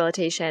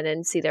 rehabilitation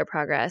and see their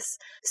progress.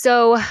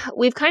 So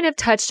we've kind of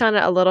touched on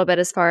it a little bit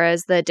as far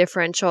as the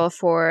differential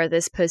for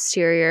this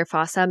posterior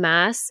fossa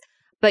mass.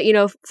 But,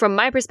 from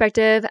my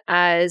perspective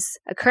as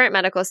a current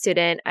medical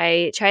student,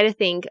 I try to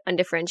think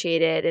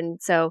undifferentiated. And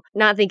so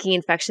not thinking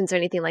infections or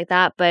anything like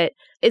that. But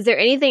is there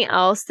anything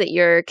else that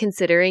you're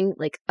considering,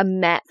 like a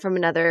MET from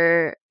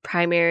another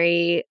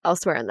primary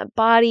elsewhere in the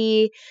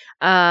body?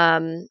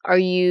 Are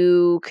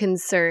you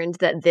concerned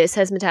that this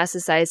has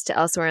metastasized to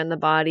elsewhere in the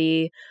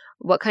body?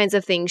 What kinds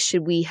of things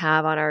should we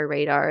have on our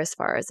radar as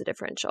far as a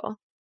differential?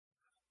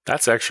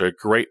 That's actually a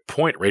great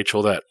point,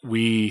 Rachel, that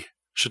we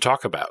should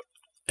talk about.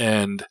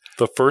 And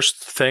the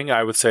first thing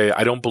I would say,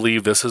 I don't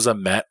believe this is a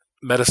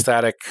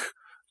metastatic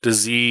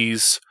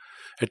disease.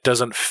 It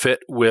doesn't fit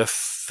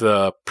with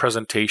the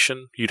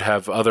presentation. You'd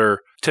have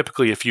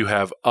typically if you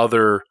have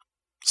other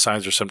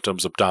signs or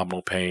symptoms,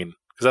 abdominal pain,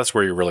 because that's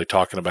where you're really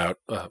talking about,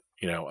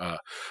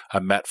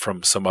 a MET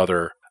from some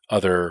other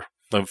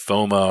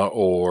lymphoma,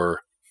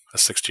 or a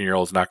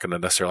 16-year-old is not going to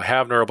necessarily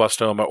have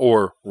neuroblastoma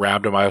or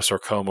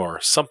rhabdomyosarcoma or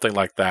something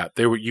like that.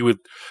 You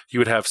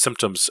would have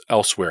symptoms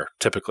elsewhere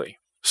typically.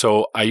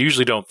 So I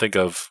usually don't think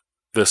of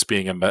this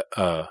being a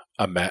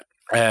MET.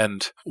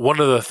 And one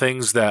of the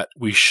things that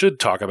we should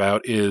talk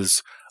about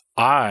is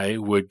I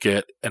would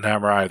get an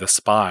MRI of the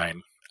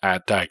spine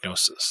at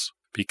diagnosis,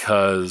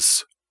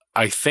 because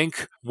I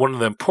think one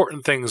of the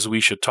important things we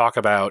should talk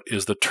about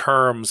is the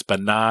terms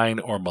benign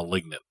or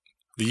malignant.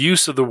 The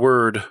use of the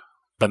word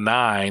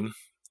benign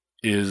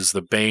is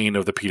the bane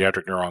of the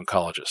pediatric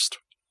neuro-oncologist.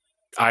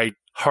 I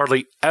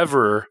hardly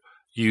ever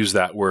use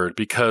that word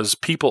because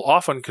people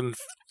often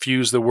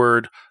confuse the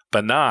word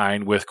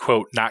benign with,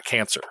 quote, not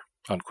cancer,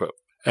 unquote.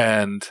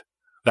 And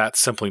that's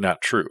simply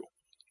not true.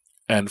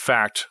 In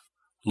fact,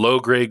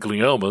 low-grade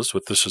gliomas,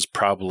 what this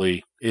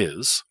probably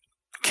is,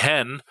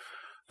 can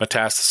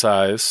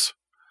metastasize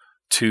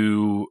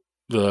to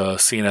the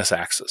CNS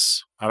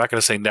axis. I'm not going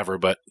to say never,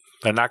 but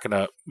they're not going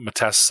to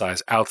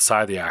metastasize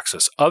outside the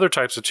axis. Other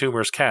types of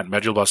tumors can.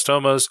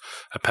 Medulloblastomas,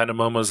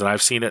 ependymomas, and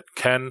I've seen it,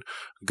 can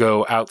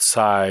go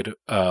outside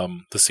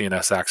the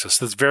CNS axis.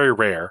 That's very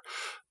rare,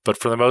 but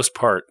for the most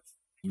part,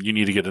 you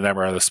need to get an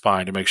MRI of the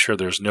spine to make sure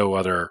there's no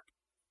other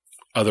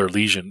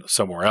lesion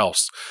somewhere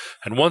else.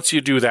 And once you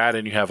do that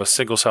and you have a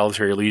single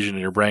solitary lesion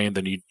in your brain,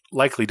 then you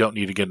likely don't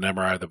need to get an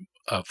MRI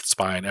of the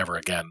spine ever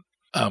again.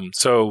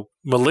 So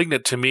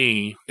malignant to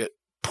me, it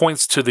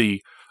points to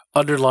the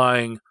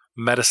underlying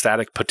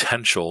metastatic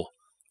potential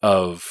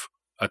of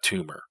a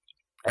tumor.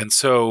 And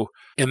so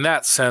in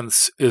that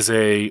sense, is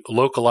a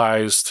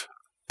localized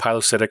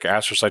pilocytic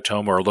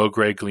astrocytoma or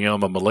low-grade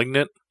glioma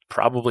malignant?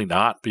 Probably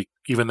not,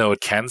 even though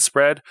it can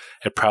spread,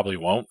 it probably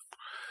won't.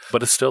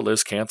 But it still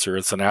is cancer.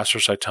 It's an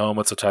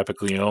astrocytoma. It's a type of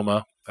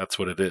glioma. That's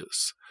what it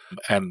is.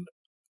 And,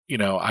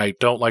 I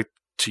don't like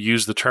to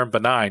use the term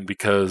benign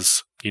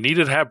because you need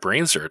to have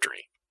brain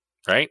surgery,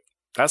 right?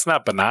 That's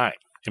not benign.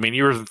 I mean,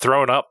 you were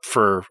thrown up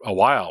for a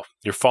while.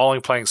 You're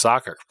falling playing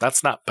soccer.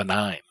 That's not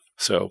benign.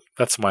 So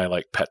that's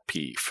my pet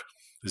peeve,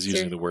 is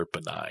using the word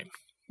benign.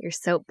 Your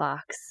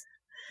soapbox.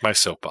 My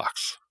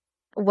soapbox.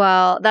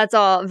 Well, that's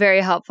all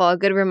very helpful. A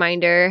good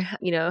reminder,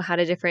 how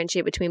to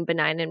differentiate between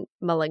benign and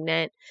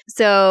malignant.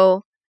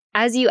 So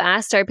as you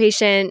asked, our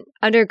patient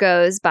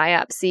undergoes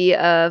biopsy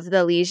of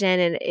the lesion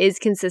and is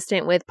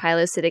consistent with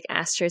pilocytic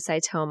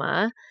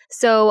astrocytoma.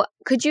 So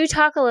could you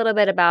talk a little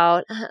bit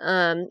about,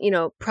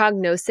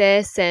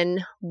 prognosis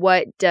and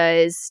what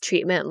does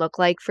treatment look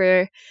like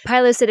for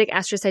pilocytic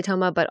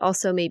astrocytoma, but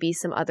also maybe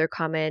some other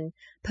common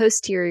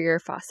posterior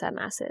fossa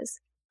masses?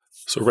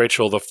 So,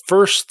 Rachel, the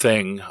first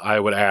thing I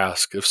would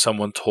ask if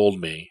someone told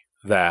me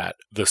that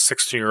the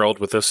 16-year-old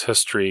with this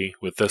history,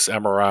 with this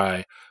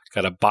MRI,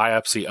 got a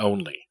biopsy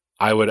only,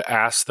 I would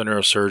ask the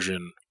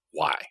neurosurgeon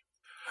why.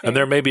 And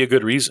there may be a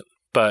good reason,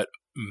 but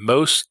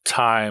most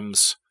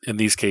times in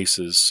these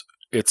cases,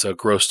 it's a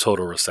gross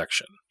total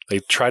resection. They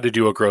try to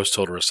do a gross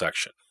total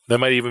resection. They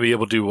might even be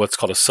able to do what's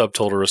called a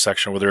subtotal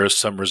resection where there is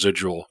some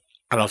residual,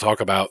 and I'll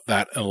talk about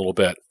that in a little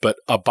bit. But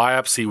a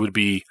biopsy would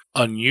be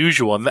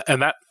unusual,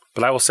 and that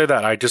But I will say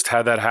that I just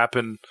had that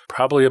happen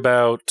probably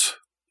about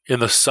in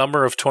the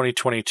summer of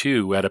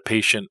 2022 at a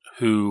patient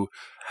who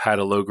had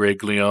a low-grade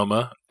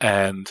glioma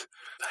and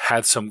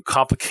had some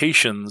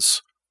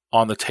complications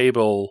on the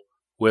table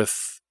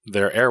with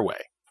their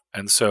airway.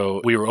 And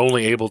so we were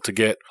only able to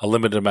get a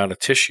limited amount of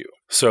tissue.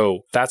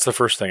 So that's the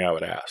first thing I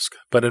would ask.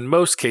 But in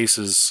most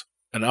cases,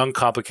 an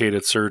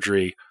uncomplicated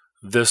surgery,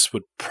 this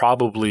would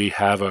probably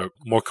have a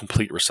more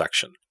complete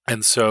resection.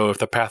 And so if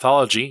the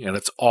pathology, and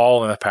it's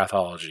all in the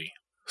pathology,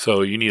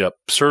 so you need a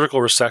surgical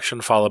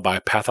resection followed by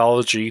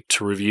pathology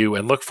to review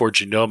and look for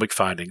genomic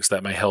findings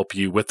that may help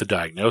you with the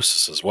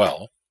diagnosis as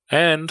well,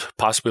 and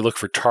possibly look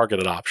for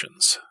targeted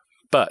options.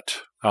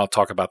 But I'll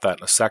talk about that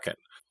in a second.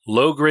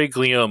 Low-grade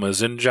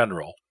gliomas in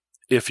general,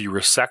 if you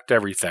resect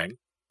everything,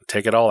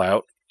 take it all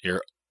out,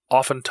 you're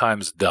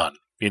oftentimes done,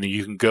 meaning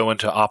you can go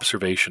into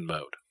observation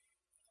mode.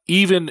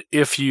 Even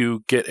if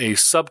you get a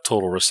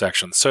subtotal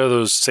resection, so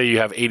those say you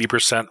have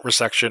 80%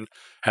 resection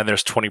and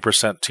there's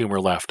 20%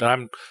 tumor left, and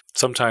I'm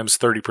sometimes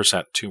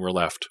 30% tumor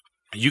left,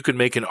 you could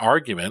make an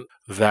argument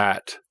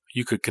that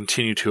you could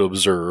continue to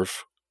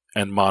observe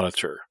and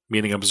monitor,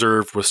 meaning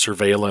observe with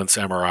surveillance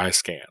MRI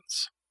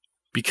scans.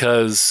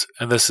 Because,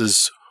 and this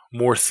is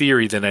more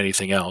theory than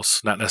anything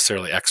else, not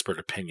necessarily expert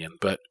opinion,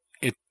 but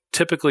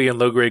typically in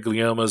low-grade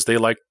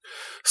gliomas,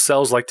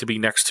 cells like to be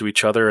next to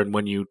each other, and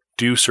when you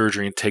do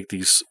surgery and take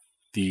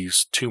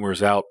these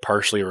tumors out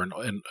partially or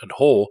in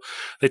whole,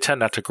 they tend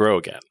not to grow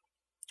again.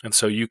 And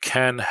so you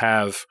can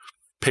have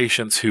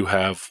patients who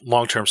have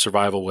long-term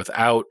survival with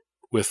a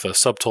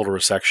subtotal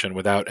resection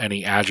without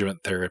any adjuvant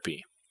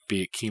therapy,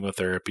 be it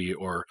chemotherapy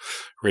or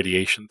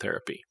radiation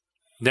therapy.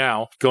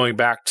 Now, going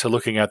back to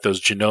looking at those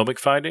genomic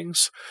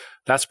findings,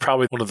 that's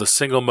probably one of the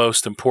single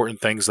most important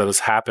things that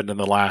has happened in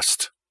the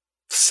last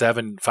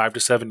 5 to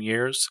 7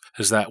 years,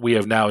 is that we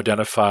have now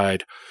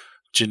identified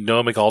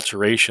genomic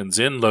alterations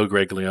in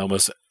low-grade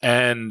gliomas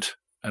and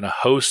a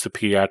host of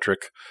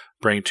pediatric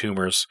brain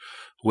tumors,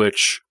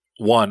 which,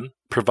 1,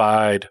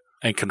 provide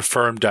and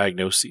confirm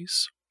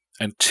diagnoses,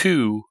 and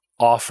 2,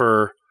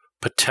 offer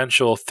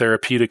potential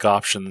therapeutic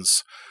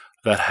options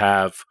that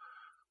have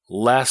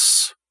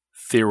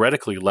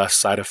theoretically less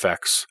side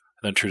effects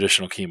than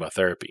traditional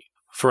chemotherapy.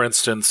 For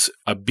instance,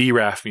 a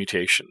BRAF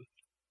mutation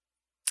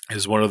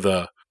is one of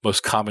the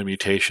most common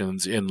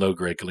mutations in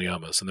low-grade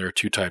gliomas, and there are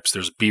two types.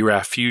 There's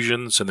BRAF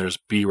fusions and there's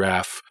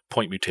BRAF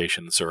point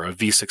mutations, or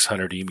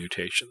V600E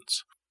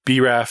mutations.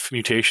 BRAF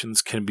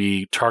mutations can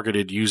be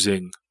targeted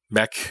using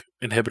MEK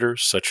inhibitors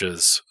such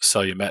as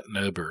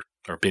selumetinib or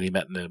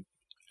binimetinib,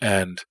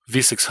 and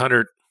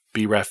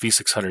BRAF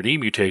V600E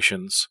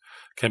mutations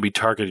can be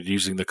targeted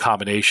using the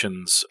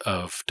combinations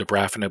of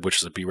dabrafenib,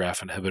 which is a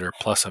BRAF inhibitor,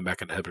 plus a MEK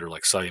inhibitor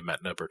like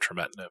selumetinib or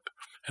trametinib.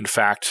 In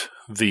fact,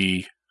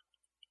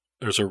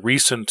 there's a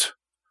recent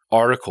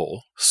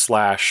article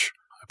I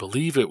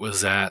believe it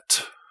was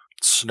at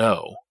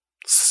SNO,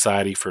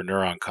 Society for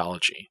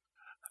Neuro-Oncology,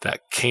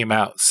 that came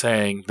out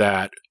saying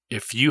that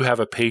if you have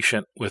a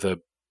patient with a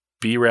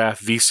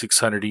BRAF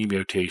V600E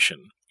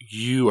mutation,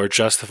 you are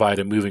justified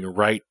in moving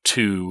right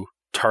to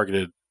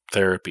targeted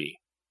therapy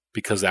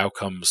because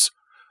outcomes,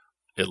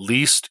 at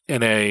least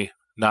in a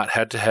not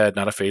head-to-head,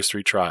 not a phase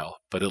 3 trial,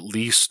 but at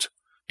least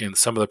in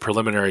some of the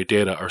preliminary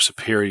data are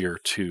superior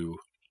to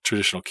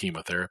traditional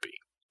chemotherapy.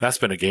 That's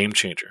been a game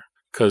changer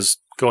because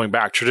going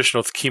back,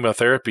 traditional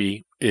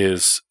chemotherapy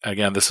is,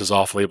 again, this is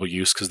off-label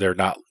use because they're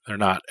not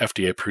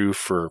FDA approved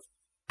for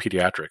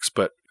pediatrics,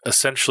 but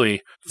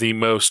essentially the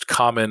most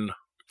common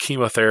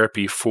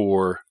chemotherapy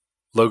for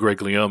low-grade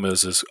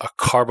gliomas is a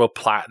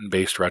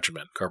carboplatin-based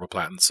regimen.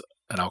 Carboplatin's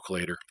an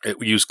alkylator.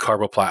 We use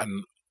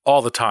carboplatin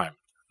all the time.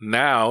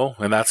 Now,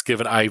 and that's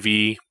given IV,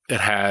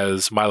 it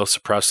has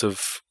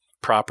myelosuppressive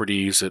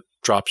properties. It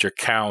drops your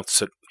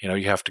counts.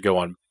 You have to go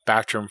on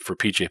Bactrim for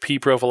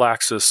PJP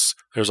prophylaxis.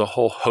 There's a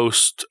whole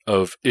host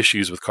of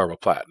issues with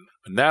carboplatin.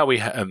 But now we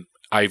have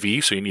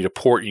IV, so you need a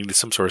port, you need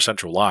some sort of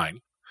central line.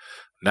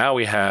 Now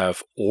we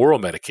have oral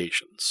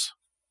medications,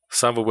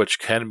 some of which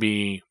can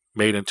be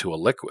made into a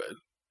liquid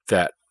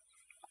that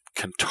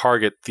can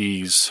target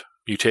these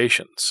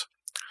mutations.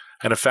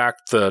 And in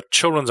fact, the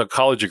Children's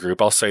Oncology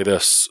Group, I'll say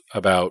this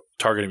about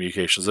targeting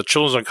mutations. The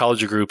Children's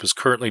Oncology Group is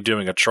currently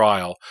doing a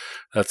trial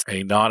that's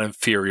a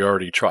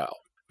non-inferiority trial,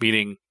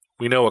 meaning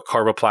we know what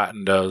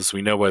carboplatin does,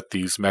 we know what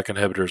these MEK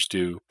inhibitors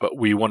do, but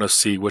we want to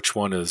see which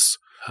one is,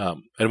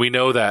 and we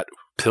know that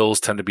pills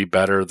tend to be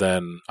better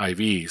than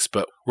IVs,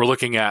 but we're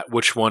looking at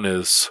which one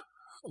is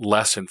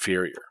less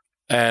inferior.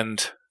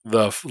 And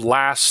the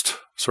last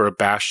sort of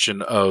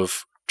bastion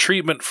of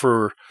treatment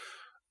for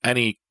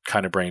any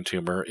kind of brain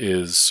tumor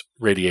is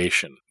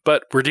radiation.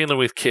 But we're dealing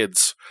with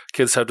kids.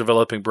 Kids have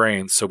developing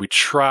brains, so we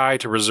try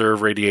to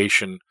reserve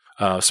radiation,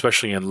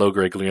 especially in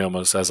low-grade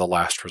gliomas, as a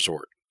last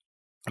resort.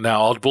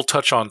 Now, we'll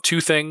touch on two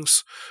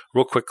things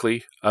real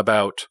quickly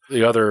about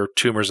the other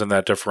tumors in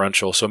that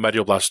differential. So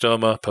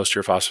medulloblastoma,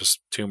 posterior phosphorus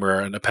tumor,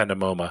 and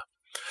ependymoma.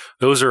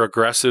 Those are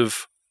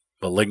aggressive,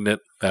 malignant,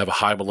 they have a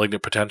high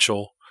malignant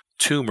potential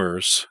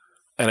tumors.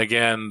 And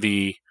again,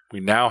 the We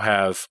now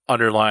have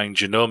underlying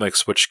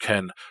genomics which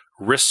can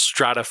risk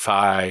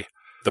stratify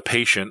the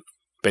patient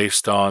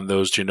based on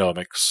those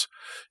genomics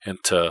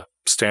into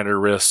standard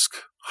risk,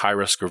 high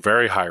risk, or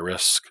very high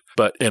risk.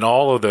 But in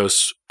all of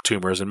those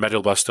tumors, in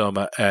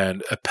medulloblastoma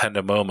and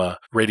ependymoma,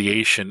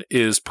 radiation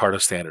is part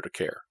of standard of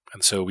care.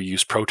 And so we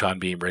use proton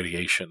beam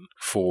radiation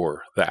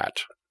for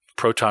that.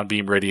 Proton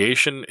beam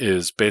radiation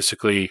is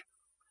basically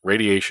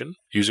radiation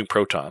using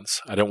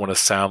protons. I don't want to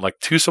sound like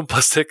too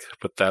simplistic,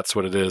 but that's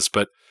what it is.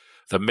 But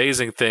the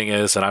amazing thing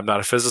is, and I'm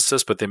not a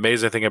physicist, but the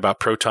amazing thing about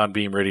proton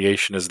beam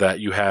radiation is that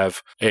you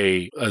have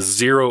a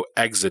zero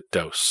exit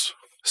dose.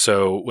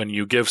 So when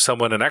you give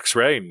someone an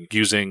X-ray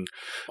using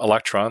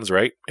electrons,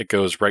 right, it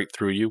goes right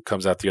through you,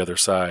 comes out the other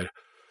side.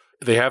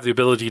 They have the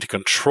ability to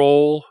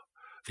control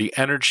the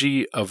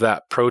energy of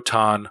that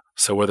proton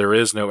so where there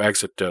is no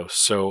exit dose.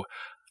 So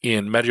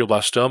in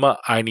medulloblastoma,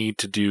 I need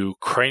to do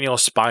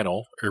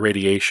cranial-spinal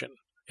irradiation.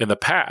 In the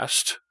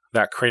past,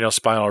 that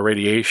cranial-spinal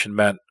irradiation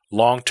meant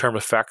long-term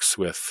effects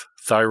with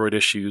thyroid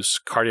issues,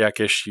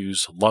 cardiac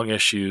issues, lung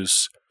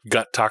issues,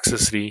 gut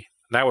toxicity.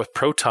 Now with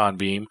proton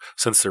beam,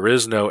 since there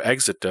is no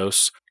exit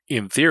dose,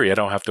 in theory, I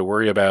don't have to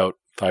worry about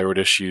thyroid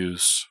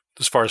issues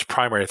as far as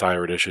primary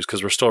thyroid issues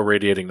because we're still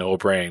radiating the whole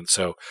brain.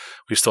 So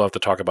we still have to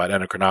talk about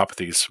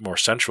endocrinopathies more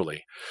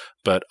centrally,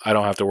 but I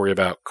don't have to worry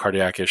about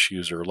cardiac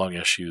issues or lung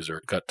issues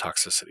or gut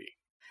toxicity.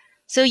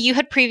 So you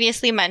had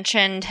previously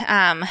mentioned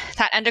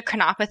that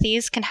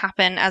endocrinopathies can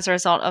happen as a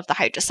result of the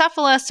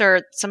hydrocephalus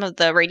or some of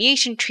the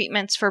radiation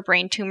treatments for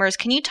brain tumors.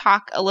 Can you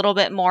talk a little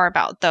bit more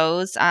about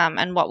those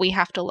and what we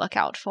have to look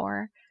out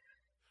for?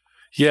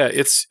 Yeah,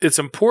 it's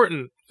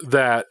important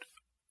that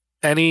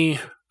any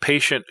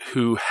patient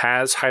who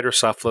has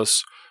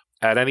hydrocephalus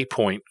at any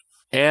point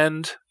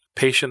and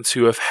patients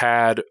who have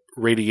had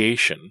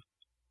radiation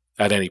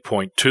at any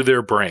point to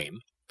their brain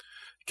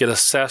get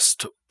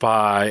assessed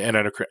by an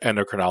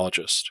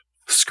endocrinologist.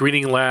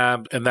 Screening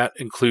lab, and that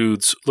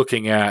includes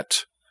looking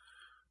at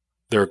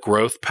their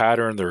growth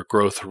pattern, their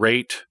growth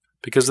rate,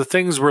 because the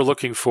things we're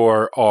looking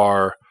for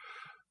are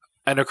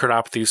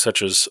endocrinopathies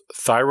such as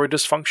thyroid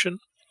dysfunction,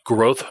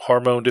 growth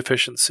hormone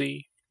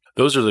deficiency.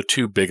 Those are the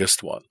two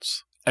biggest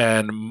ones.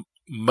 And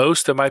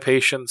most of my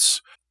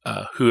patients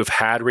who have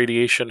had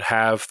radiation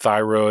have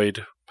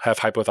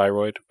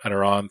hypothyroid, and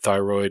are on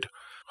thyroid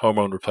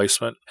hormone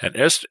replacement. And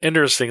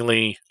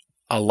interestingly,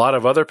 a lot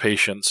of other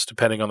patients,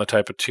 depending on the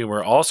type of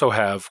tumor, also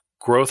have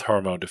growth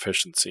hormone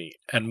deficiency.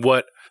 And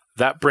what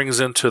that brings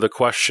into the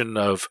question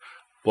of,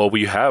 well,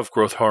 we have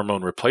growth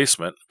hormone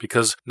replacement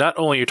because not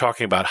only are you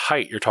talking about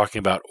height, you're talking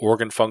about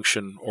organ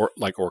function or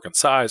like organ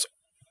size.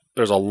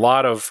 There's a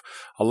lot of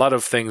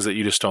things that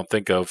you just don't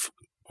think of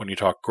when you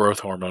talk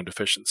growth hormone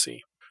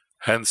deficiency.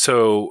 And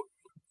so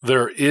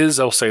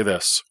I'll say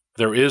this,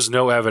 there is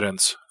no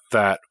evidence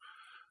that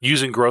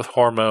using growth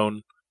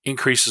hormone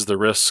increases the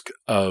risk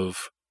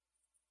of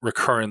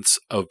recurrence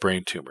of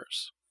brain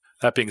tumors.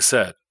 That being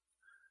said,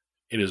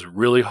 it is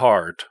really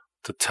hard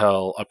to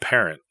tell a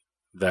parent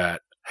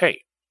that, hey,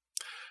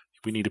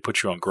 we need to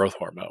put you on growth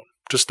hormone.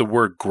 Just the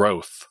word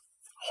growth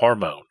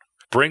hormone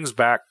brings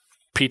back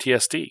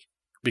PTSD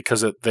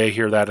because they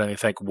hear that and they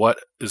think, what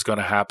is going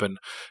to happen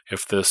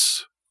if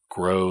this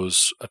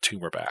grows a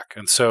tumor back?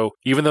 And so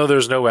even though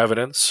there's no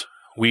evidence,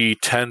 we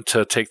tend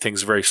to take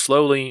things very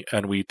slowly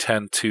and we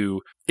tend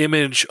to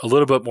image a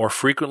little bit more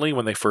frequently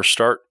when they first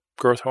start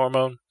growth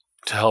hormone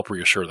to help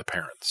reassure the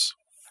parents.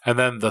 And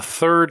then the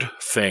third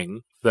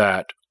thing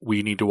that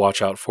we need to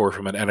watch out for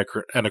from an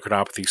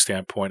endocrinopathy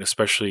standpoint,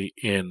 especially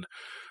in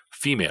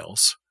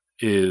females,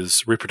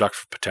 is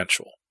reproductive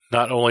potential.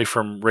 Not only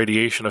from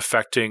radiation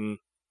affecting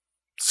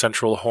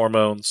central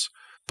hormones,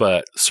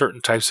 but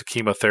certain types of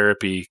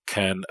chemotherapy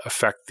can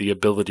affect the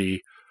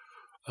ability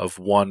of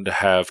one to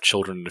have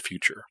children in the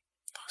future.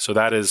 So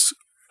that is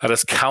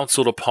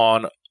counseled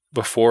upon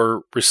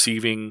before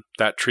receiving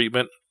that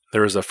treatment.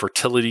 There is a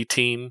fertility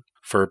team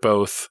for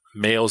both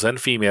males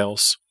and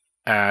females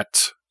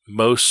at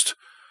most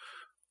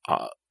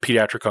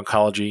pediatric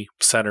oncology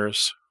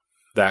centers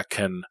that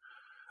can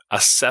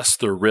assess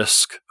the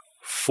risk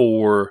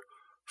for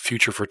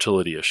future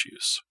fertility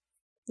issues.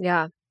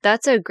 Yeah,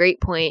 that's a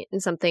great point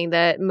and something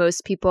that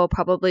most people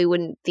probably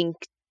wouldn't think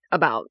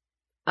about.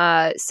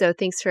 So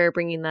thanks for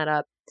bringing that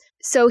up.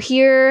 So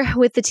here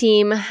with the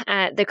team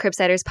at the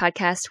Cribsiders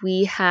podcast,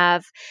 we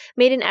have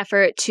made an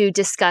effort to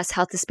discuss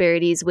health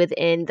disparities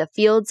within the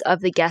fields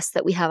of the guests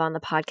that we have on the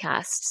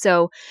podcast.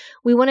 So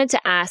we wanted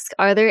to ask,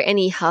 are there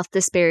any health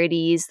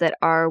disparities that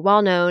are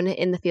well known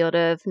in the field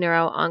of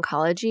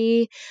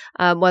neuro-oncology,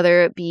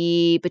 whether it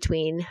be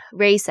between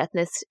race,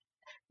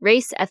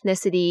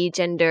 ethnicity,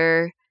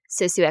 gender,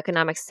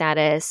 socioeconomic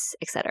status,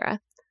 etc.?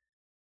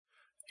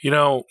 You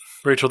know,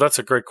 Rachel, that's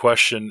a great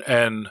question.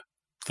 And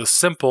the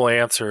simple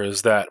answer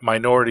is that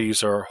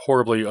minorities are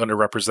horribly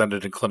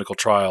underrepresented in clinical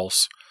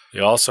trials. They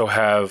also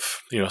have,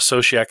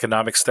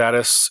 socioeconomic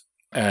status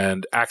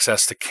and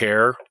access to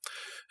care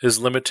is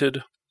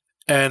limited.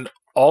 And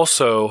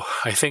also,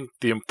 I think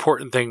the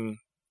important thing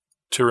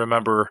to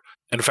remember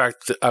In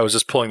fact, I was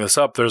just pulling this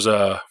up. There's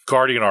a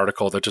Guardian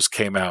article that just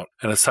came out,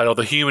 and it's titled,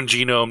 "The Human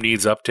Genome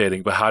Needs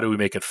Updating, but How Do We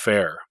Make It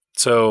Fair?"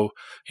 So,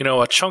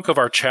 a chunk of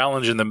our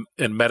challenge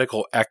in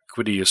medical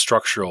equity is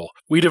structural.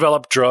 We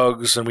develop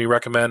drugs and we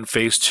recommend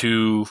phase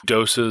 2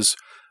 doses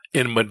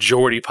in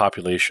majority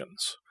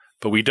populations,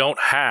 but we don't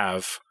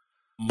have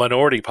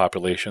minority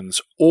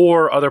populations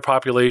or other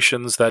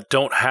populations that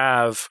don't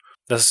have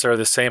necessarily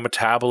the same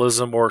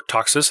metabolism or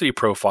toxicity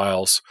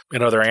profiles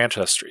in other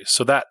ancestries.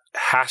 So that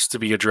has to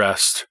be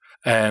addressed.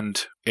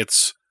 And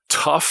it's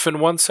tough in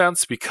one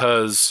sense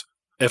because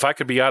if I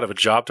could be out of a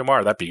job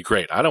tomorrow, that'd be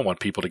great. I don't want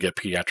people to get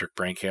pediatric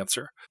brain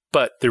cancer.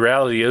 But the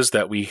reality is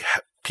that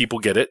people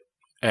get it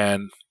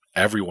and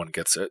everyone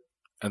gets it.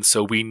 And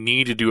so we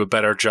need to do a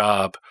better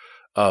job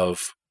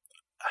of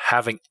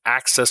having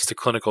access to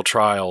clinical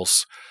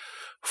trials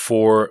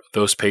for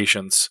those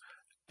patients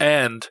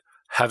and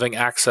having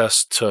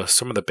access to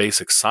some of the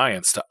basic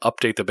science, to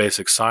update the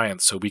basic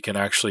science so we can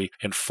actually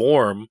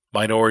inform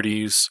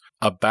minorities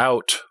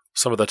about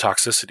some of the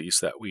toxicities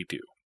that we do.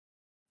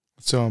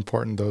 It's so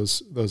important,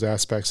 those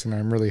aspects, and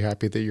I'm really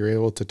happy that you're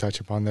able to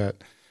touch upon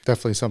that.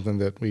 Definitely something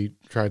that we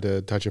try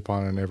to touch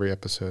upon in every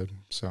episode.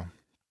 So,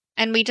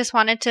 and we just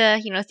wanted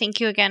to, thank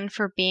you again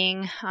for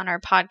being on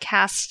our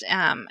podcast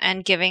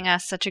and giving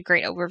us such a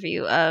great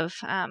overview of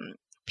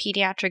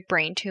pediatric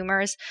brain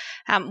tumors.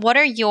 What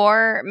are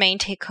your main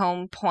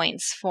take-home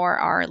points for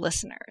our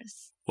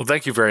listeners? Well,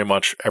 thank you very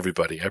much,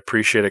 everybody. I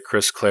appreciate it,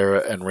 Chris,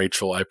 Clara, and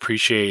Rachel. I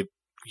appreciate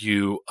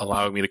you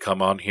allowing me to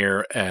come on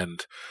here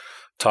and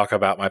talk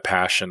about my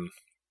passion.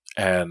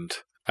 And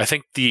I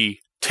think the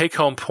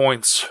take-home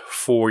points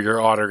for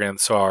your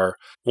audience are,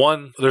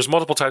 1, there's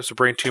multiple types of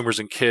brain tumors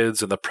in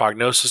kids, and the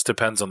prognosis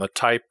depends on the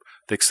type,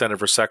 the extent of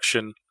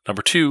resection.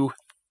 Number 2,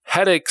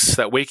 headaches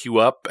that wake you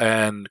up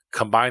and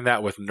combine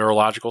that with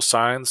neurological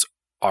signs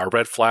are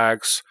red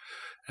flags,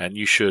 and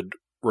you should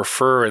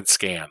refer and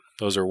scan.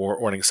 Those are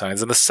warning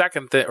signs. And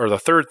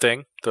the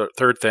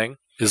third thing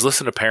is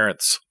listen to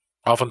parents.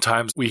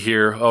 Oftentimes we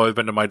hear, I've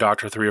been to my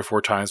doctor 3 or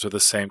 4 times with the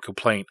same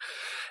complaint.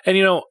 And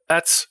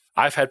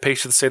I've had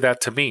patients say that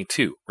to me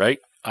too, right?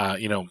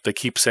 They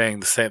keep saying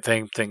the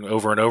same thing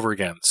over and over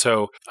again.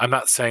 So I'm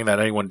not saying that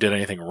anyone did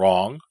anything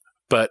wrong,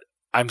 but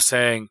I'm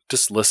saying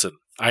just listen.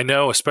 I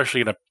know, especially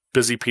in a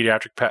busy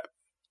pediatric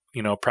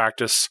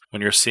practice,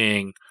 when you're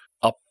seeing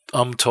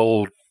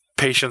untold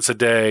patients a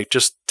day,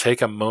 just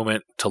take a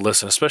moment to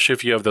listen, especially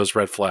if you have those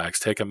red flags.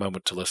 Take a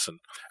moment to listen.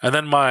 And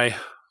then my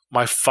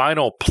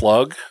final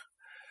plug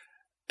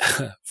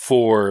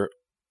for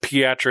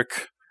pediatric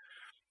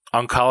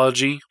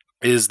oncology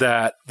is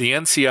that the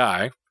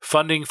NCI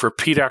funding for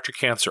pediatric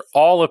cancer,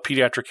 all of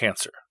pediatric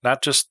cancer,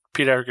 not just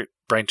pediatric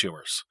brain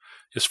tumors,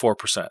 is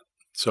 4%.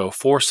 So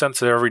 4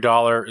 cents of every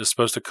dollar is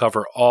supposed to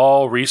cover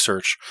all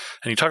research.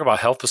 And you talk about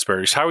health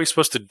disparities. How are we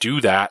supposed to do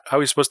that? How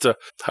are we supposed to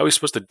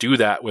do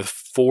that with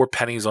 4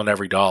 pennies on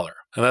every dollar?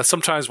 And that's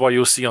sometimes why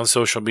you'll see on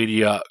social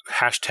media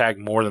hashtag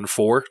more than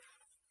 4.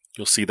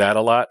 You'll see that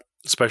a lot,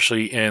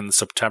 especially in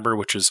September,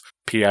 which is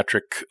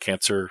Pediatric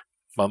Cancer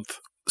Month.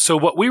 So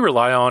what we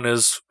rely on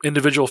is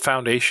individual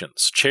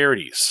foundations,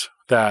 charities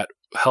that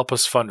help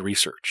us fund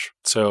research.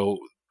 So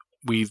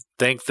we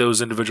thank those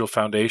individual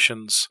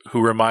foundations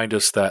who remind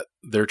us that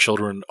their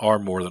children are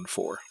more than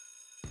 4.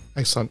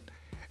 Excellent.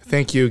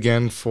 Thank you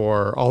again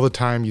for all the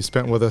time you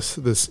spent with us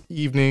this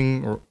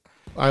evening.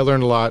 I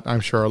learned a lot. I'm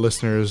sure our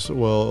listeners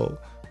will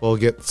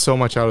get so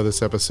much out of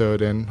this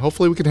episode, and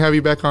hopefully we can have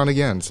you back on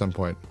again at some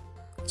point.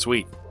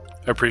 Sweet.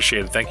 I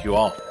appreciate it. Thank you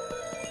all.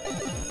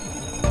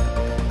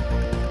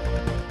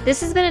 This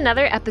has been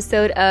another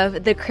episode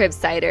of The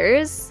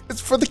Cribsiders.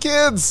 It's for the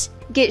kids.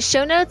 Get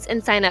show notes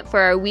and sign up for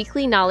our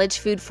weekly Knowledge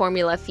Food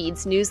Formula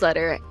Feeds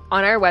newsletter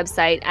on our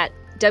website at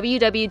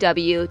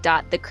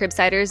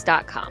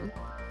www.thecribsiders.com.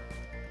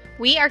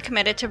 We are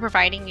committed to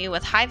providing you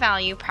with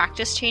high-value,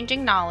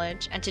 practice-changing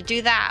knowledge, and to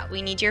do that,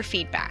 we need your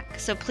feedback.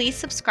 So please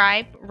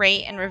subscribe,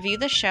 rate, and review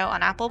the show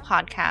on Apple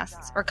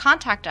Podcasts, or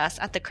contact us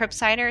at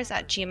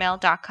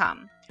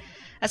thecribsiders@gmail.com.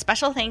 A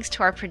special thanks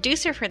to our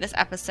producer for this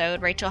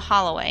episode, Rachel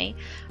Holloway,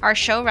 our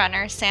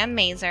showrunner, Sam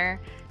Mazer,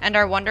 and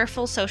our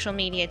wonderful social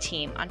media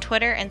team on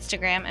Twitter,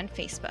 Instagram, and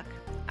Facebook.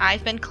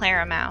 I've been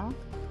Clara Mao.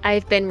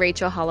 I've been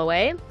Rachel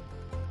Holloway.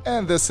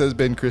 And this has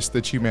been Chris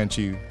the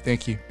Chumanchu.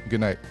 Thank you.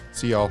 Good night.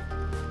 See y'all.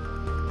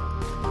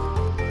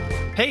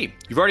 Hey,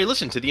 you've already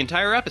listened to the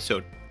entire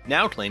episode.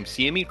 Now claim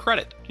CME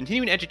credit.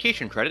 Continuing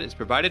education credit is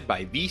provided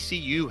by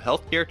VCU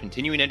Healthcare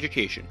Continuing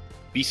Education.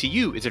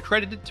 VCU is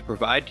accredited to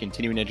provide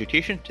continuing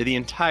education to the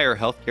entire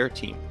healthcare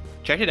team.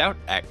 Check it out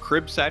at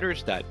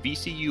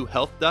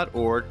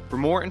cribsiders.vcuhealth.org for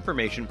more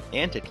information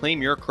and to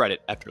claim your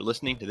credit after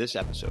listening to this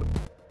episode.